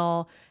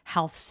ideal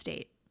health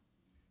state.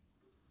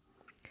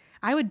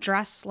 I would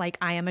dress like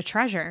I am a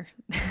treasure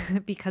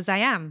because I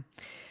am.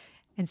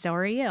 And so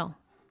are you.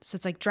 So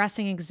it's like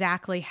dressing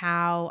exactly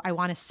how I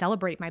want to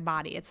celebrate my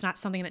body. It's not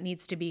something that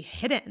needs to be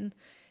hidden.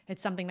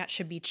 It's something that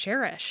should be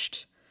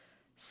cherished.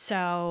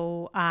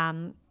 So,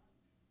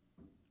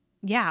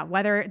 yeah,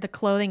 whether the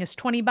clothing is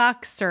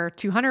 $20 or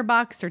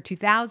 $200 or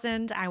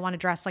 $2,000, I want to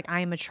dress like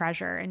I am a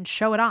treasure and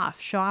show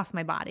off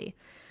my body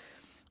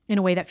in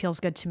a way that feels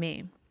good to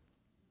me.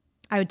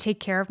 I would take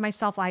care of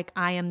myself like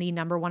I am the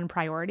number one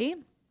priority.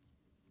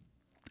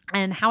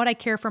 And how would I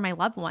care for my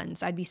loved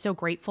ones? I'd be so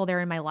grateful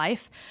they're in my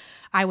life.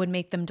 I would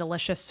make them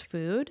delicious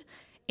food,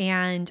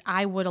 and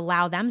I would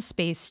allow them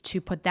space to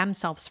put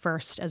themselves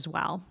first as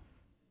well.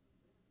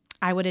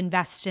 I would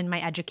invest in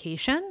my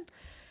education.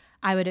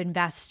 I would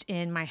invest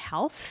in my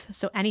health.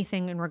 So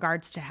anything in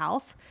regards to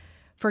health.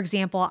 For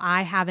example,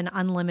 I have an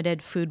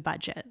unlimited food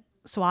budget.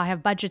 So I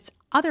have budgets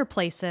other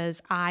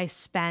places. I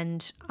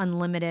spend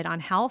unlimited on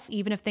health,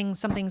 even if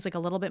something's like a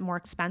little bit more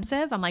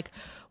expensive. I'm like,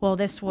 well,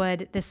 this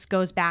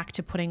goes back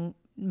to putting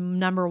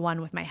number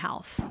one with my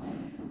health.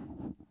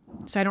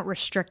 So I don't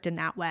restrict in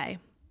that way.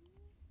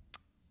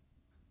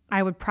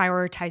 I would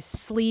prioritize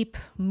sleep,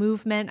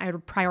 movement. I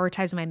would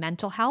prioritize my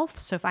mental health.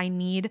 So if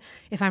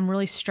I'm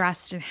really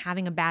stressed and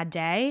having a bad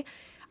day,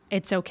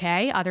 it's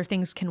okay. Other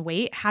things can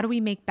wait. How do we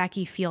make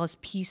Becky feel as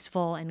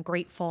peaceful and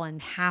grateful and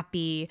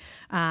happy,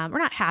 or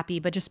not happy,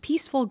 but just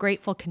peaceful,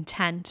 grateful,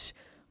 content,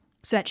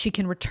 so that she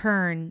can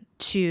return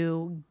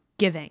to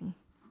giving,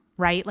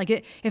 right? Like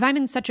if I'm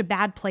in such a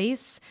bad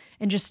place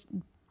and just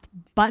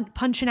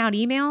punching out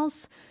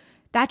emails,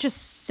 that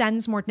just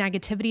sends more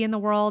negativity in the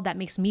world. That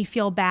makes me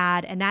feel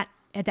bad. And that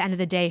at the end of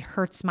the day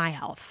hurts my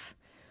health.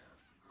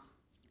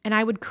 And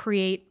I would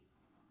create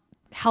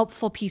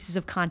helpful pieces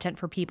of content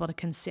for people to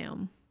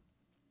consume.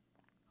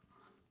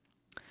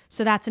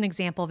 So that's an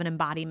example of an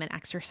embodiment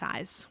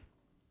exercise.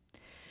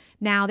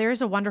 Now,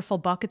 there's a wonderful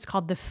book. It's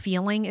called The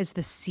Feeling is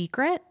the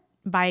Secret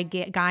by a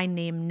guy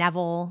named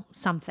Neville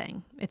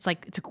something. It's a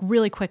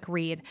really quick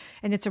read,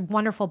 and it's a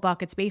wonderful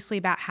book. It's basically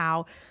about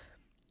how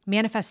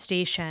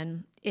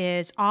manifestation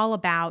is all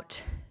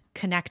about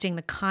connecting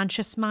the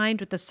conscious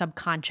mind with the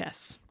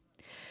subconscious.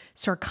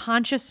 So our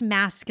conscious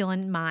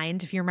masculine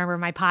mind, if you remember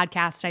my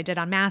podcast I did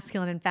on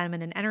masculine and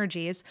feminine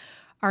energies,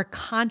 our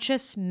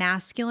conscious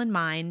masculine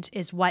mind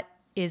is what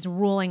is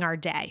ruling our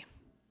day.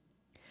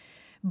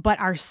 But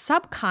our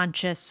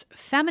subconscious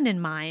feminine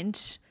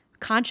mind,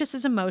 conscious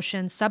is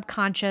emotion,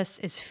 subconscious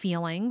is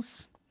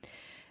feelings,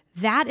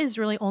 that is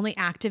really only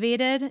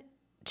activated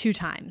 2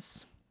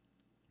 times,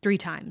 3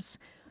 times.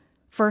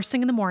 First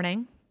thing in the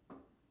morning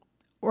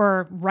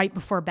or right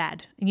before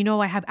bed. And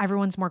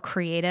everyone's more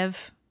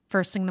creative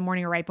first thing in the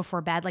morning or right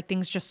before bed, like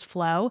things just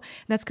flow.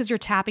 And that's because you're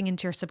tapping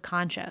into your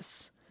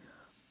subconscious.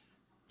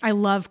 I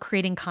love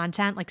creating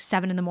content, like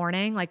 7 in the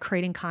morning, like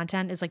creating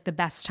content is like the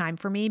best time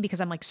for me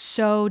because I'm like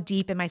so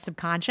deep in my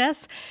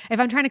subconscious. If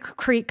I'm trying to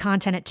create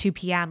content at 2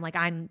 p.m., like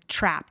I'm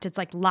trapped. It's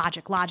like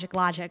logic,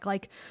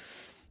 like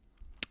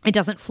it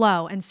doesn't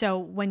flow. And so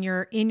when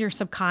you're in your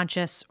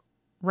subconscious,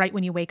 right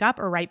when you wake up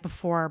or right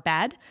before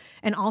bed,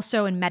 and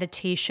also in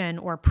meditation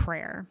or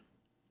prayer.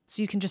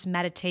 So you can just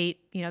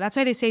meditate, that's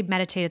why they say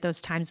meditate at those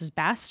times is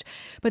best.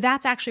 But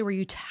that's actually where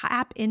you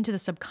tap into the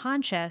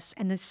subconscious,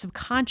 and the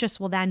subconscious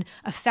will then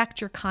affect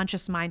your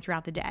conscious mind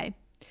throughout the day.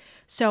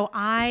 So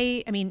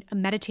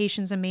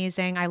meditation's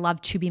amazing. I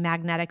love To Be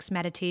Magnetic's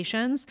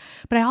meditations,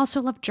 but I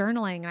also love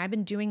journaling. And I've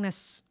been doing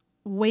this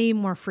way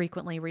more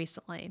frequently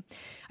recently.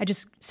 I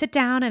just sit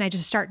down and I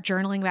just start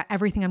journaling about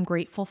everything I'm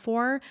grateful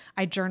for.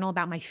 I journal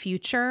about my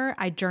future.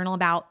 I journal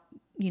about,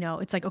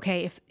 it's like,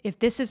 okay, if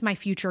this is my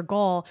future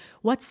goal,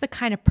 what's the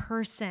kind of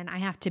person I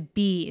have to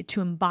be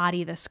to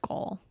embody this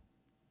goal?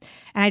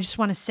 And I just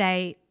want to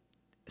say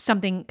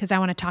something because I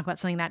want to talk about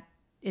something that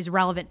is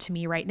relevant to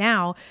me right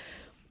now.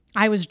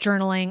 I was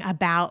journaling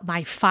about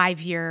my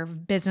 5-year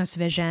business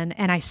vision,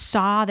 and I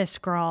saw this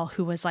girl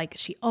who was like,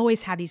 she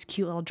always had these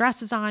cute little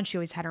dresses on. She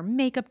always had her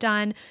makeup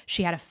done.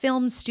 She had a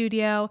film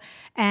studio.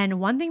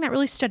 And one thing that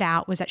really stood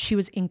out was that she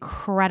was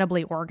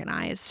incredibly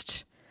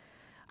organized.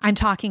 I'm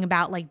talking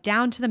about like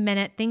down to the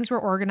minute, things were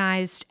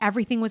organized.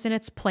 Everything was in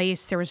its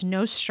place. There was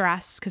no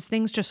stress because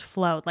things just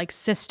flowed like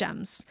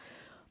systems.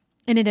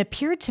 And it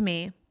appeared to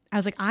me, I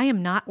was like, I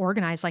am not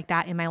organized like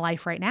that in my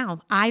life right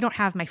now. I don't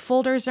have my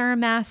folders are a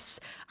mess.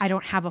 I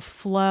don't have a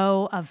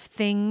flow of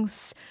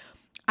things.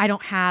 I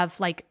don't have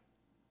like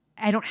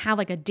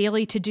a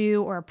daily to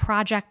do or a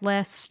project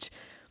list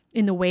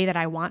in the way that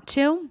I want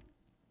to.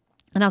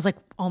 And I was like,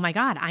 oh my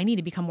God, I need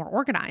to become more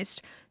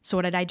organized. So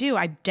what did I do?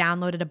 I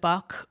downloaded a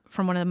book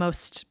from one of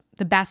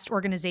the best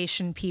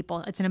organization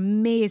people. It's an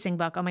amazing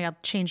book. Oh my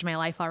God, changed my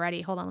life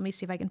already. Hold on, let me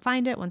see if I can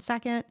find it. 1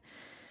 second.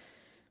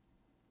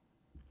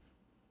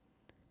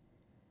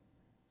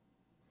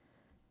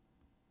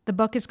 The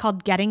book is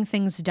called Getting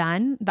Things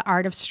Done, The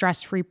Art of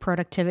Stress-Free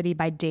Productivity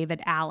by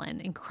David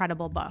Allen.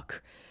 Incredible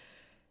book.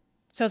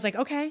 So I was like,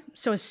 okay.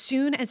 So as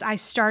soon as I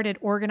started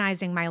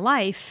organizing my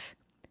life,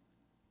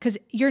 because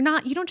you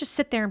don't just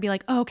sit there and be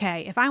like, oh,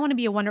 okay, if I want to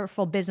be a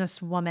wonderful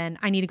businesswoman,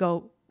 I need to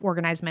go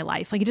organize my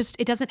life. Like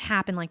it doesn't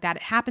happen like that.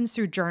 It happens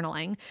through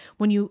journaling.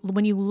 When you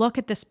look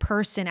at this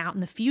person out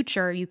in the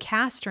future, you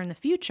cast her in the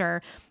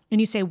future and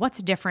you say,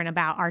 what's different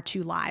about our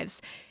two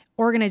lives?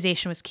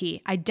 Organization was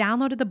key. I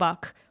downloaded the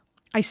book.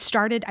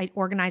 I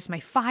organized my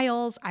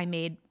files. I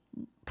made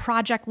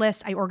project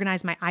lists. I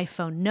organized my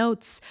iPhone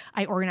notes.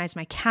 I organized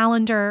my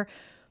calendar.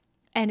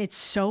 And it's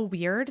so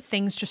weird.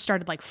 Things just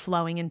started like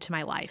flowing into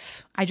my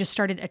life. I just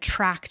started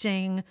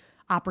attracting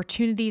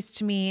opportunities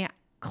to me,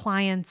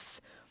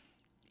 clients.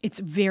 It's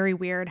very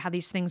weird how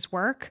these things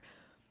work.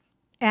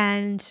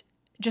 And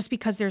just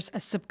because there's a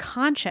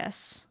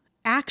subconscious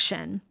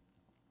action,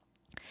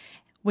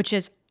 which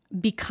is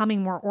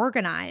becoming more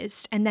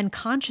organized, and then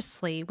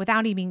consciously,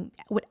 without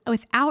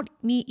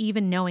me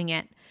even knowing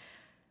it,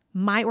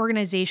 my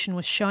organization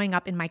was showing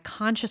up in my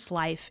conscious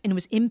life and it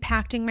was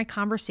impacting my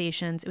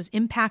conversations. It was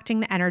impacting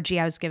the energy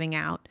I was giving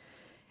out.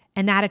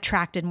 And that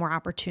attracted more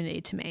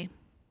opportunity to me.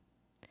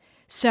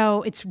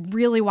 So it's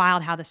really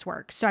wild how this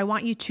works. So I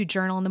want you to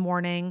journal in the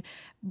morning.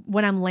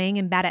 When I'm laying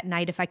in bed at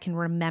night, if I can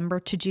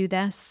remember to do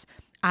this,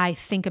 I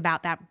think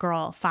about that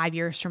girl 5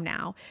 years from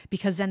now,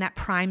 because then that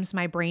primes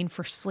my brain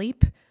for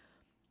sleep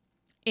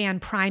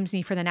and primes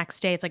me for the next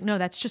day. It's like, no,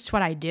 that's just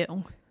what I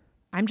do.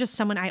 I'm just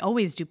someone, I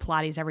always do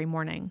Pilates every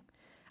morning.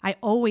 I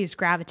always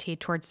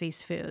gravitate towards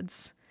these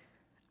foods.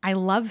 I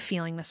love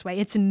feeling this way.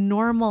 It's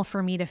normal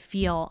for me to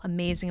feel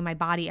amazing in my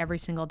body every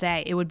single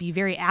day. It would be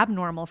very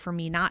abnormal for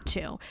me not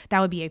to. That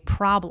would be a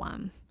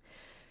problem.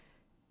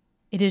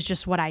 It is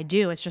just what I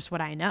do. It's just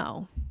what I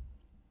know.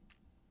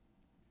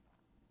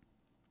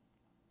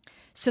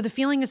 So the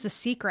feeling is the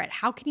secret.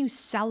 How can you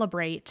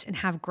celebrate and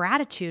have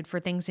gratitude for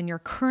things in your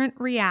current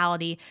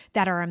reality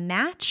that are a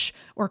match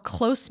or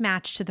close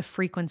match to the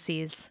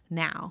frequencies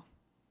now?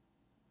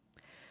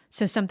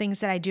 So some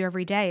things that I do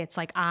every day, it's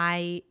like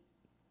I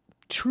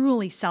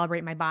truly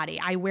celebrate my body.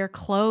 I wear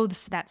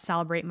clothes that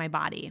celebrate my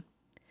body.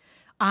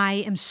 I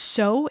am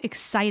so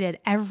excited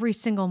every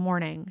single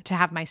morning to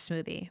have my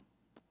smoothie.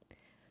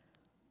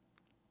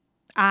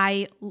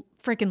 I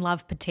freaking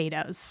love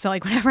potatoes. So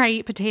like whenever I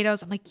eat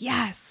potatoes, I'm like,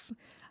 yes,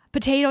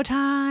 potato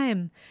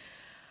time.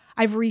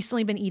 I've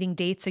recently been eating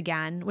dates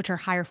again, which are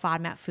higher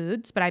FODMAP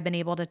foods, but I've been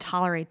able to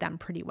tolerate them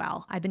pretty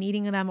well. I've been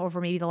eating them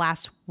over maybe the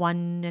last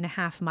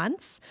 1.5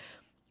 months.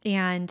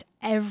 And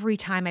every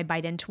time I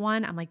bite into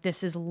one, I'm like,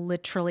 this is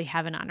literally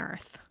heaven on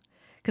earth.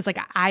 Cause like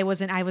I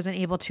wasn't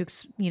able to,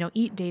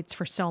 eat dates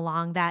for so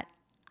long that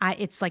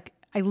it's like,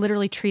 I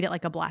literally treat it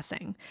like a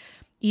blessing.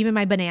 Even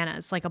my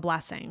bananas, like a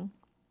blessing.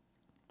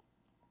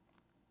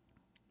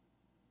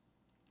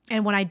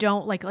 And when I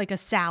don't like a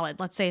salad,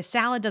 let's say a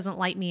salad doesn't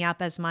light me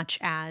up as much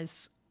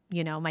as,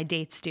 my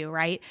dates do,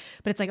 right?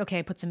 But it's like, okay,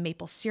 I put some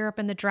maple syrup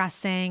in the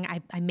dressing.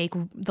 I make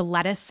the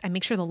lettuce. I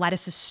make sure the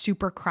lettuce is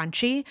super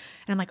crunchy. And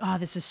I'm like, oh,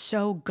 this is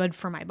so good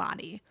for my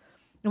body.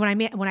 And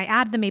when I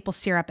add the maple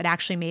syrup,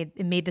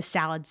 it made the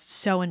salad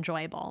so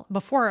enjoyable.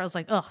 Before I was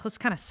like, ugh, this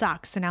kind of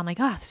sucks. And now I'm like,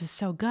 oh, this is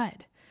so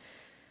good.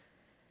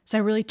 So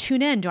I really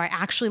tune in. Do I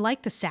actually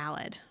like the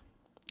salad?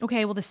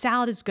 Okay, well, the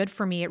salad is good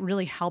for me. It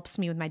really helps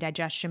me with my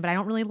digestion, but I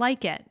don't really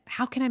like it.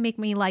 How can I make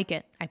me like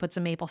it? I put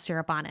some maple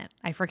syrup on it.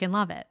 I freaking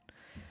love it.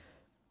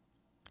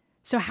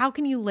 So how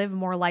can you live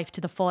more life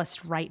to the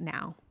fullest right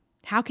now?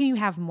 How can you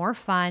have more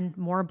fun,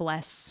 more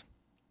bliss?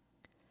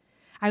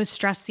 I was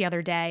stressed the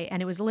other day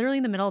and it was literally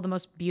in the middle of the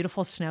most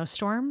beautiful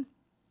snowstorm.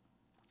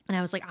 And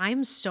I was like,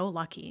 I'm so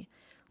lucky.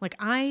 Like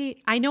I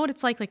know what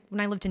it's like when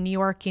I lived in New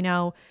York,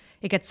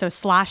 it gets so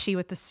sloshy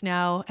with the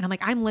snow. And I'm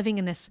like, I'm living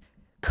in this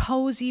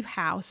cozy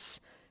house,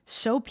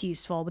 so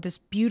peaceful with this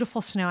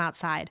beautiful snow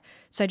outside.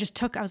 So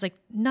I was like,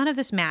 none of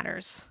this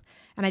matters.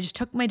 And I just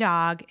took my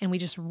dog and we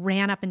just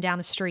ran up and down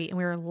the street and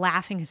we were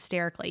laughing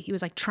hysterically. He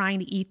was like trying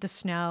to eat the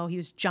snow. He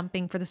was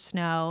jumping for the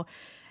snow.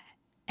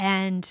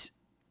 And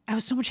I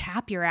was so much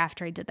happier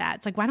after I did that.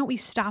 It's like, why don't we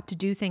stop to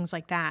do things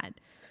like that?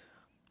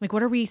 Like,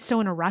 what are we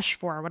so in a rush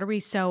for? What are we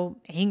so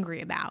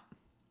angry about?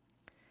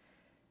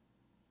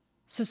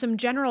 So some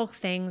general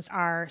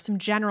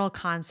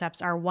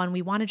concepts are, one,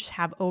 we want to just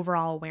have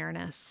overall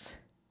awareness.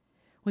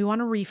 We want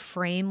to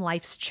reframe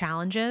life's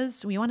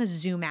challenges. We want to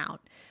zoom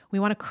out. We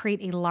want to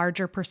create a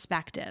larger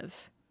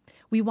perspective.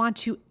 We want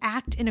to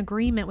act in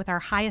agreement with our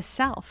highest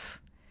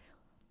self.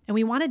 And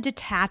we want to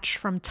detach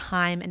from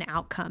time and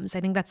outcomes.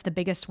 I think that's the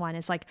biggest one.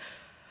 Is like,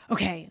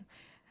 okay,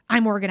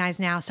 I'm organized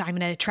now, so I'm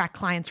going to attract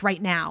clients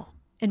right now.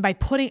 And by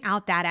putting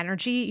out that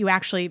energy, you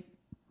actually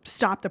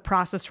stop the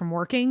process from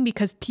working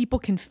because people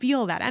can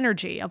feel that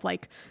energy of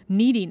like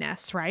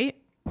neediness, right?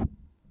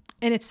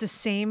 And it's the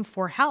same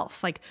for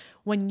health. Like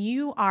when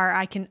you are,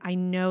 I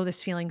know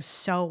this feeling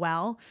so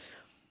well.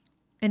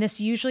 And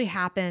this usually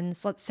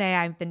happens, let's say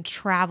I've been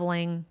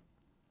traveling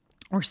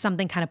or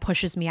something kind of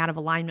pushes me out of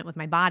alignment with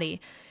my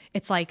body.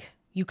 It's like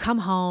you come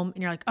home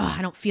and you're like, oh,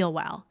 I don't feel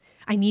well.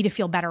 I need to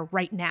feel better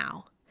right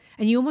now.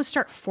 And you almost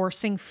start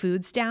forcing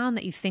foods down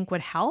that you think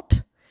would help.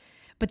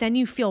 But then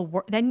you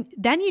feel, then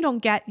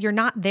you're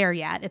not there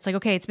yet. It's like,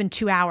 okay, it's been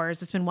 2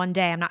 hours. It's been 1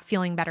 day. I'm not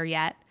feeling better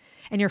yet.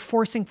 And you're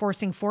forcing.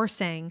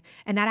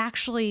 And that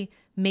actually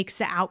makes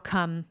the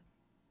outcome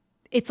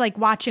It's like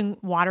watching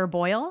water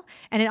boil,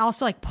 and it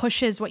also like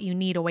pushes what you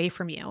need away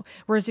from you.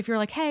 Whereas if you're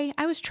like, hey,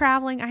 I was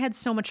traveling, I had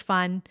so much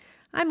fun.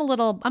 I'm a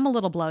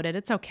little bloated.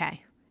 It's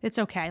okay. It's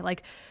okay.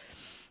 Like,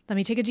 let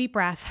me take a deep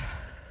breath.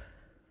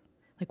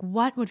 Like,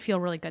 what would feel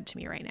really good to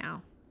me right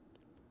now?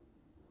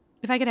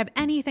 If I could have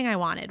anything I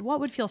wanted, what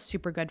would feel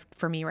super good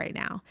for me right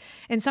now?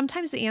 And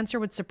sometimes the answer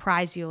would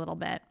surprise you a little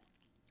bit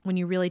when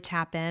you really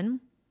tap in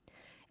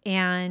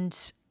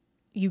and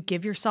you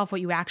give yourself what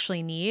you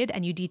actually need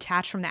and you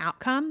detach from the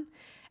outcome.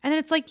 And then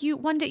it's like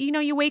one day,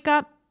 you wake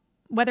up,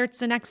 whether it's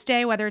the next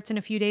day, whether it's in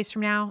a few days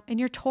from now, and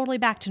you're totally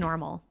back to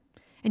normal.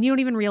 And you don't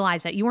even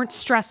realize it. You weren't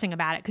stressing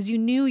about it because you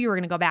knew you were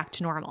going to go back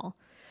to normal.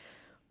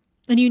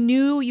 And you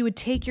knew you would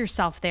take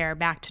yourself there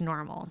back to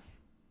normal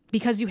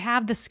because you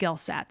have the skill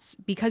sets,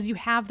 because you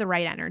have the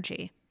right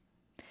energy.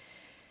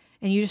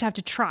 And you just have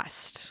to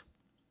trust.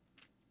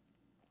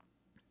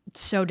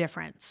 It's so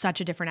different, such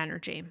a different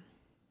energy.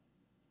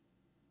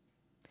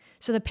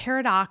 So the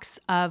paradox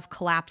of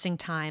collapsing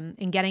time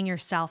and getting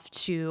yourself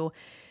to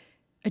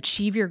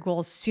achieve your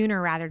goals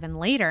sooner rather than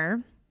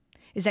later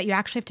is that you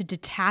actually have to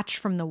detach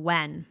from the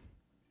when.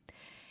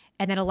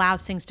 And that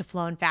allows things to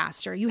flow in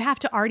faster. You have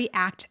to already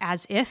act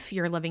as if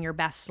you're living your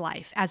best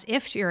life, as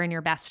if you're in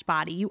your best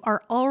body. You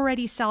are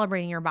already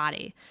celebrating your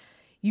body.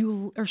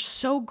 You are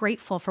so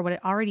grateful for what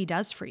it already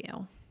does for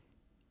you.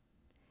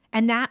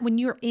 And that when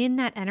you're in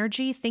that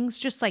energy, things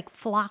just like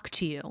flock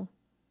to you.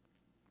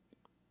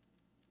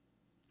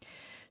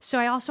 So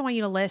I also want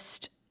you to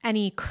list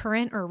any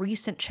current or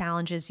recent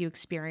challenges you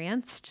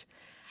experienced,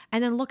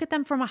 and then look at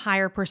them from a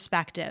higher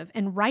perspective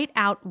and write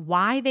out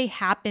why they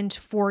happened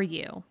for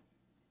you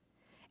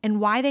and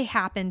why they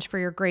happened for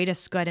your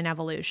greatest good and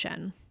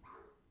evolution.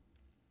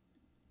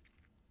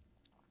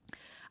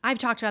 I've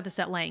talked about this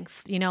at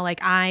length.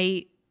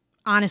 I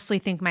honestly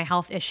think my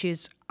health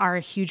issues are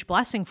a huge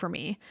blessing for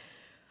me.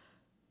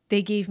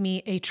 They gave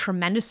me a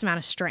tremendous amount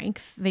of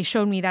strength. They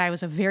showed me that I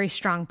was a very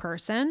strong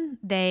person.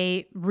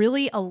 They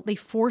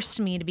forced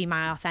me to be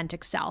my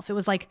authentic self. It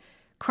was like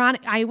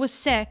chronic. I was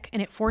sick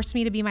and it forced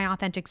me to be my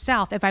authentic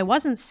self. If I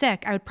wasn't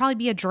sick, I would probably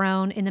be a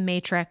drone in the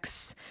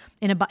Matrix,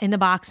 in the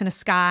box in a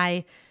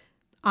sky,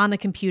 on the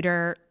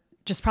computer,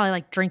 just probably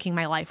like drinking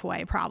my life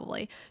away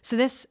probably. So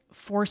this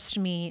forced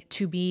me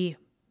to be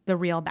the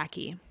real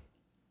Becky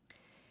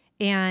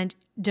and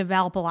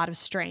develop a lot of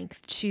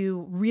strength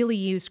to really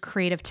use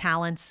creative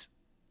talents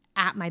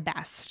at my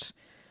best.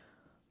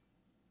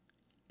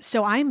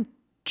 So I'm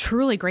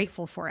truly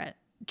grateful for it,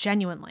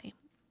 genuinely.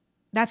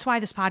 That's why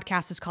this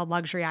podcast is called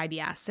Luxury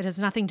IBS. It has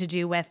nothing to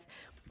do with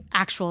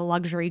actual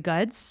luxury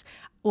goods.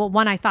 Well,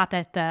 one, I thought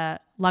that the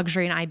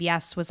luxury and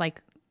IBS was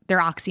like they're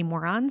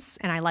oxymorons,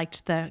 and I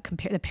liked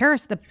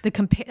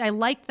I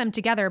liked them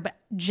together, but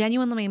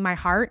genuinely in my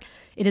heart,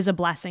 it is a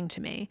blessing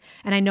to me.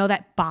 And I know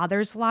that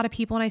bothers a lot of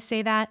people when I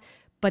say that,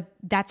 but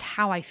that's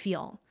how I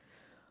feel.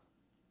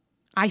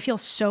 I feel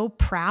so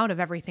proud of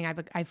everything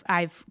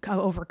I've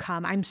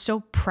overcome. I'm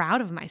so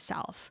proud of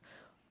myself.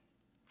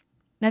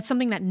 That's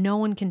something that no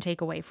one can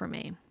take away from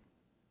me.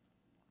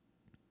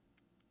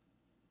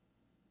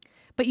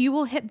 But you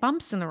will hit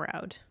bumps in the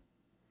road.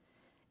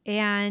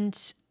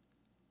 And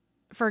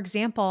for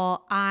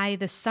example,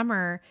 this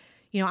summer,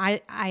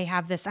 I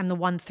have this, I'm the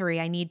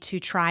 1-3. I need to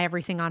try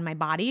everything on my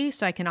body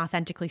so I can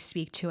authentically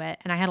speak to it.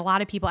 And I had a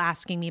lot of people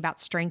asking me about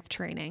strength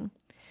training.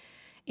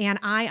 And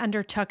I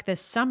undertook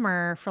this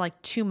summer for like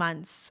 2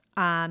 months.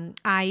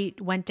 I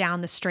went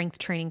down the strength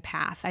training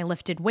path. I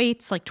lifted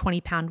weights, like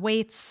 20-pound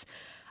weights.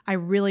 I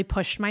really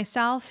pushed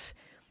myself,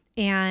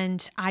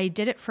 and I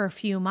did it for a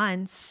few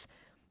months.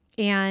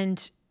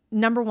 And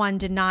number one,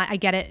 I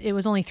get it. It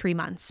was only 3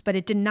 months, but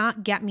it did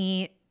not get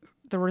me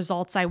the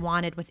results I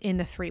wanted within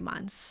the 3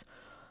 months.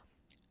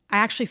 I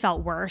actually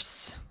felt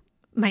worse.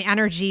 My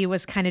energy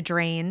was kind of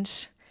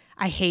drained.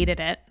 I hated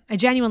it. I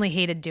genuinely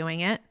hated doing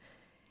it.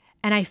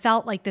 And I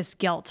felt like this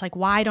guilt, like,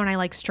 why don't I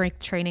like strength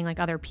training like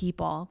other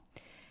people?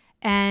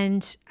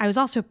 And I was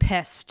also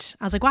pissed.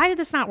 I was like, why did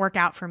this not work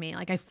out for me?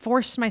 Like, I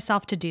forced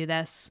myself to do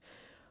this.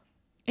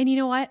 And you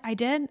know what I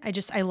did?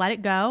 I let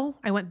it go.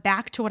 I went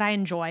back to what I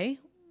enjoy,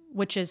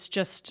 which is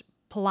just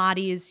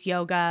Pilates,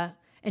 yoga,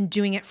 and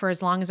doing it for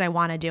as long as I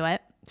want to do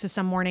it. So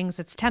some mornings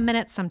it's 10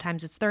 minutes,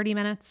 sometimes it's 30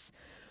 minutes.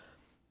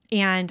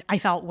 And I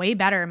felt way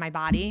better in my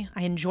body.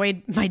 I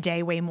enjoyed my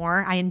day way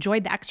more. I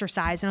enjoyed the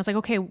exercise. And I was like,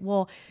 okay,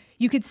 well,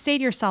 you could say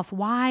to yourself,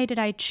 why did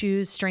I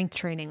choose strength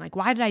training? Like,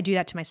 why did I do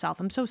that to myself?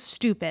 I'm so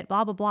stupid,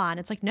 blah, blah, blah. And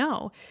it's like,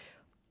 no,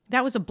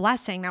 that was a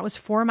blessing. That was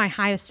for my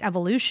highest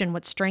evolution.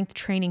 What strength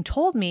training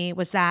told me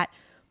was that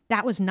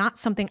was not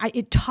something,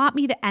 it taught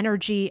me the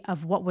energy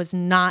of what was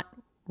not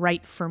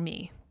right for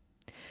me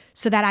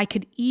so that I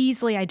could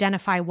easily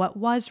identify what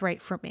was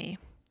right for me.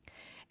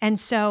 And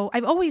so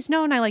I've always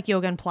known I like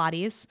yoga and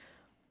Pilates.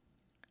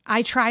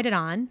 I tried it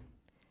on.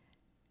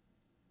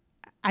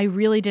 I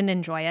really didn't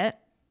enjoy it.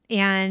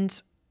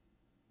 And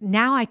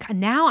now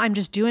I'm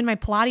just doing my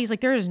Pilates.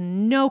 Like, there is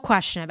no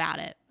question about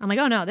it. I'm like,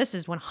 oh no, this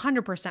is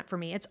 100% for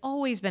me. It's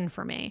always been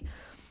for me.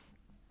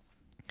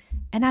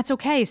 And that's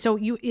okay. So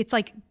it's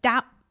like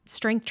that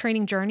strength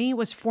training journey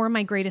was for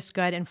my greatest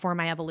good and for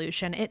my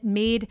evolution.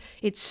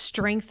 It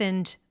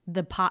strengthened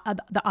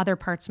the other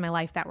parts of my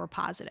life that were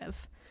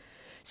positive.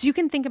 So you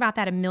can think about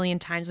that a million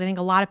times. I think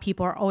a lot of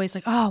people are always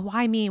like, oh,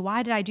 why me?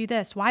 Why did I do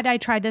this? Why did I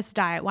try this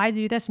diet? Why did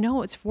I do this?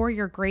 No, it's for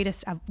your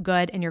greatest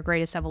good and your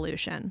greatest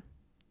evolution.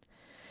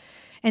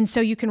 And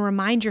so you can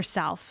remind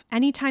yourself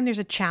anytime there's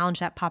a challenge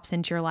that pops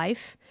into your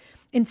life,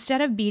 instead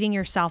of beating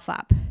yourself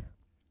up,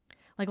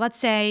 like let's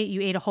say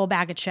you ate a whole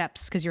bag of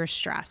chips because you were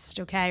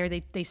stressed, okay? Or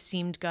they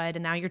seemed good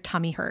and now your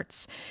tummy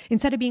hurts.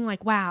 Instead of being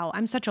like, wow,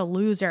 I'm such a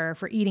loser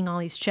for eating all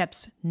these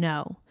chips.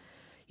 No.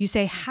 You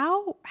say,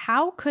 how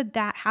did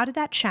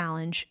that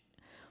challenge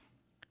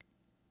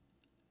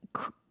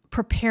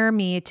prepare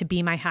me to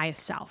be my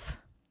highest self?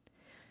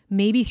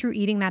 Maybe through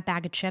eating that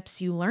bag of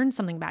chips, you learned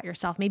something about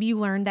yourself. Maybe you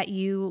learned that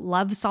you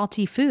love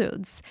salty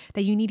foods,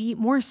 that you need to eat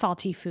more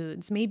salty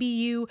foods. Maybe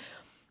you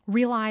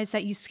realize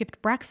that you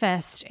skipped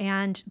breakfast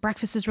and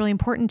breakfast is really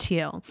important to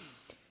you.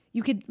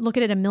 You could look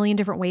at it a million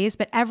different ways,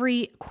 but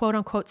every quote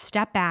unquote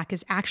step back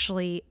is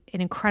actually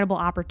an incredible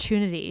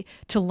opportunity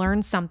to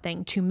learn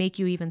something, to make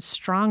you even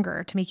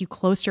stronger, to make you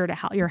closer to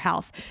your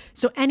health.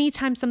 So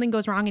anytime something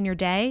goes wrong in your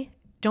day,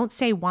 don't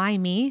say, why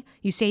me?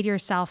 You say to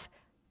yourself,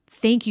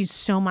 thank you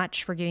so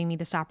much for giving me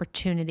this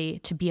opportunity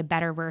to be a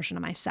better version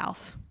of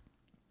myself.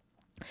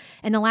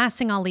 And the last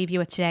thing I'll leave you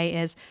with today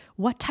is,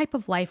 what type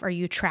of life are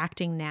you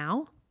attracting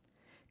now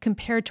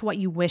compared to what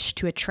you wish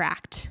to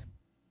attract?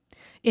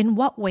 In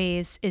what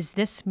ways is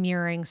this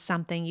mirroring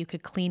something you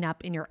could clean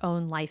up in your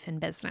own life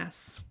and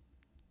business?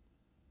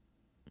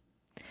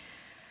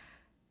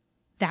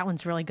 That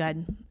one's really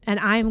good. And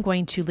I'm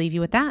going to leave you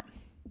with that.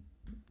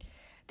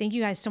 Thank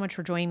you guys so much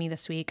for joining me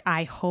this week.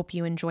 I hope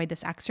you enjoyed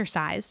this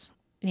exercise.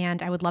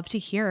 And I would love to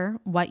hear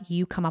what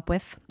you come up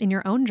with in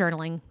your own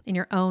journaling, in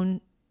your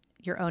own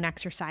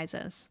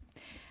exercises.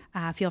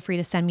 Feel free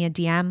to send me a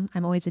DM.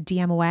 I'm always a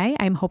DM away.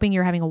 I'm hoping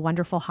you're having a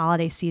wonderful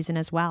holiday season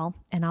as well.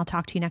 And I'll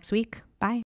talk to you next week.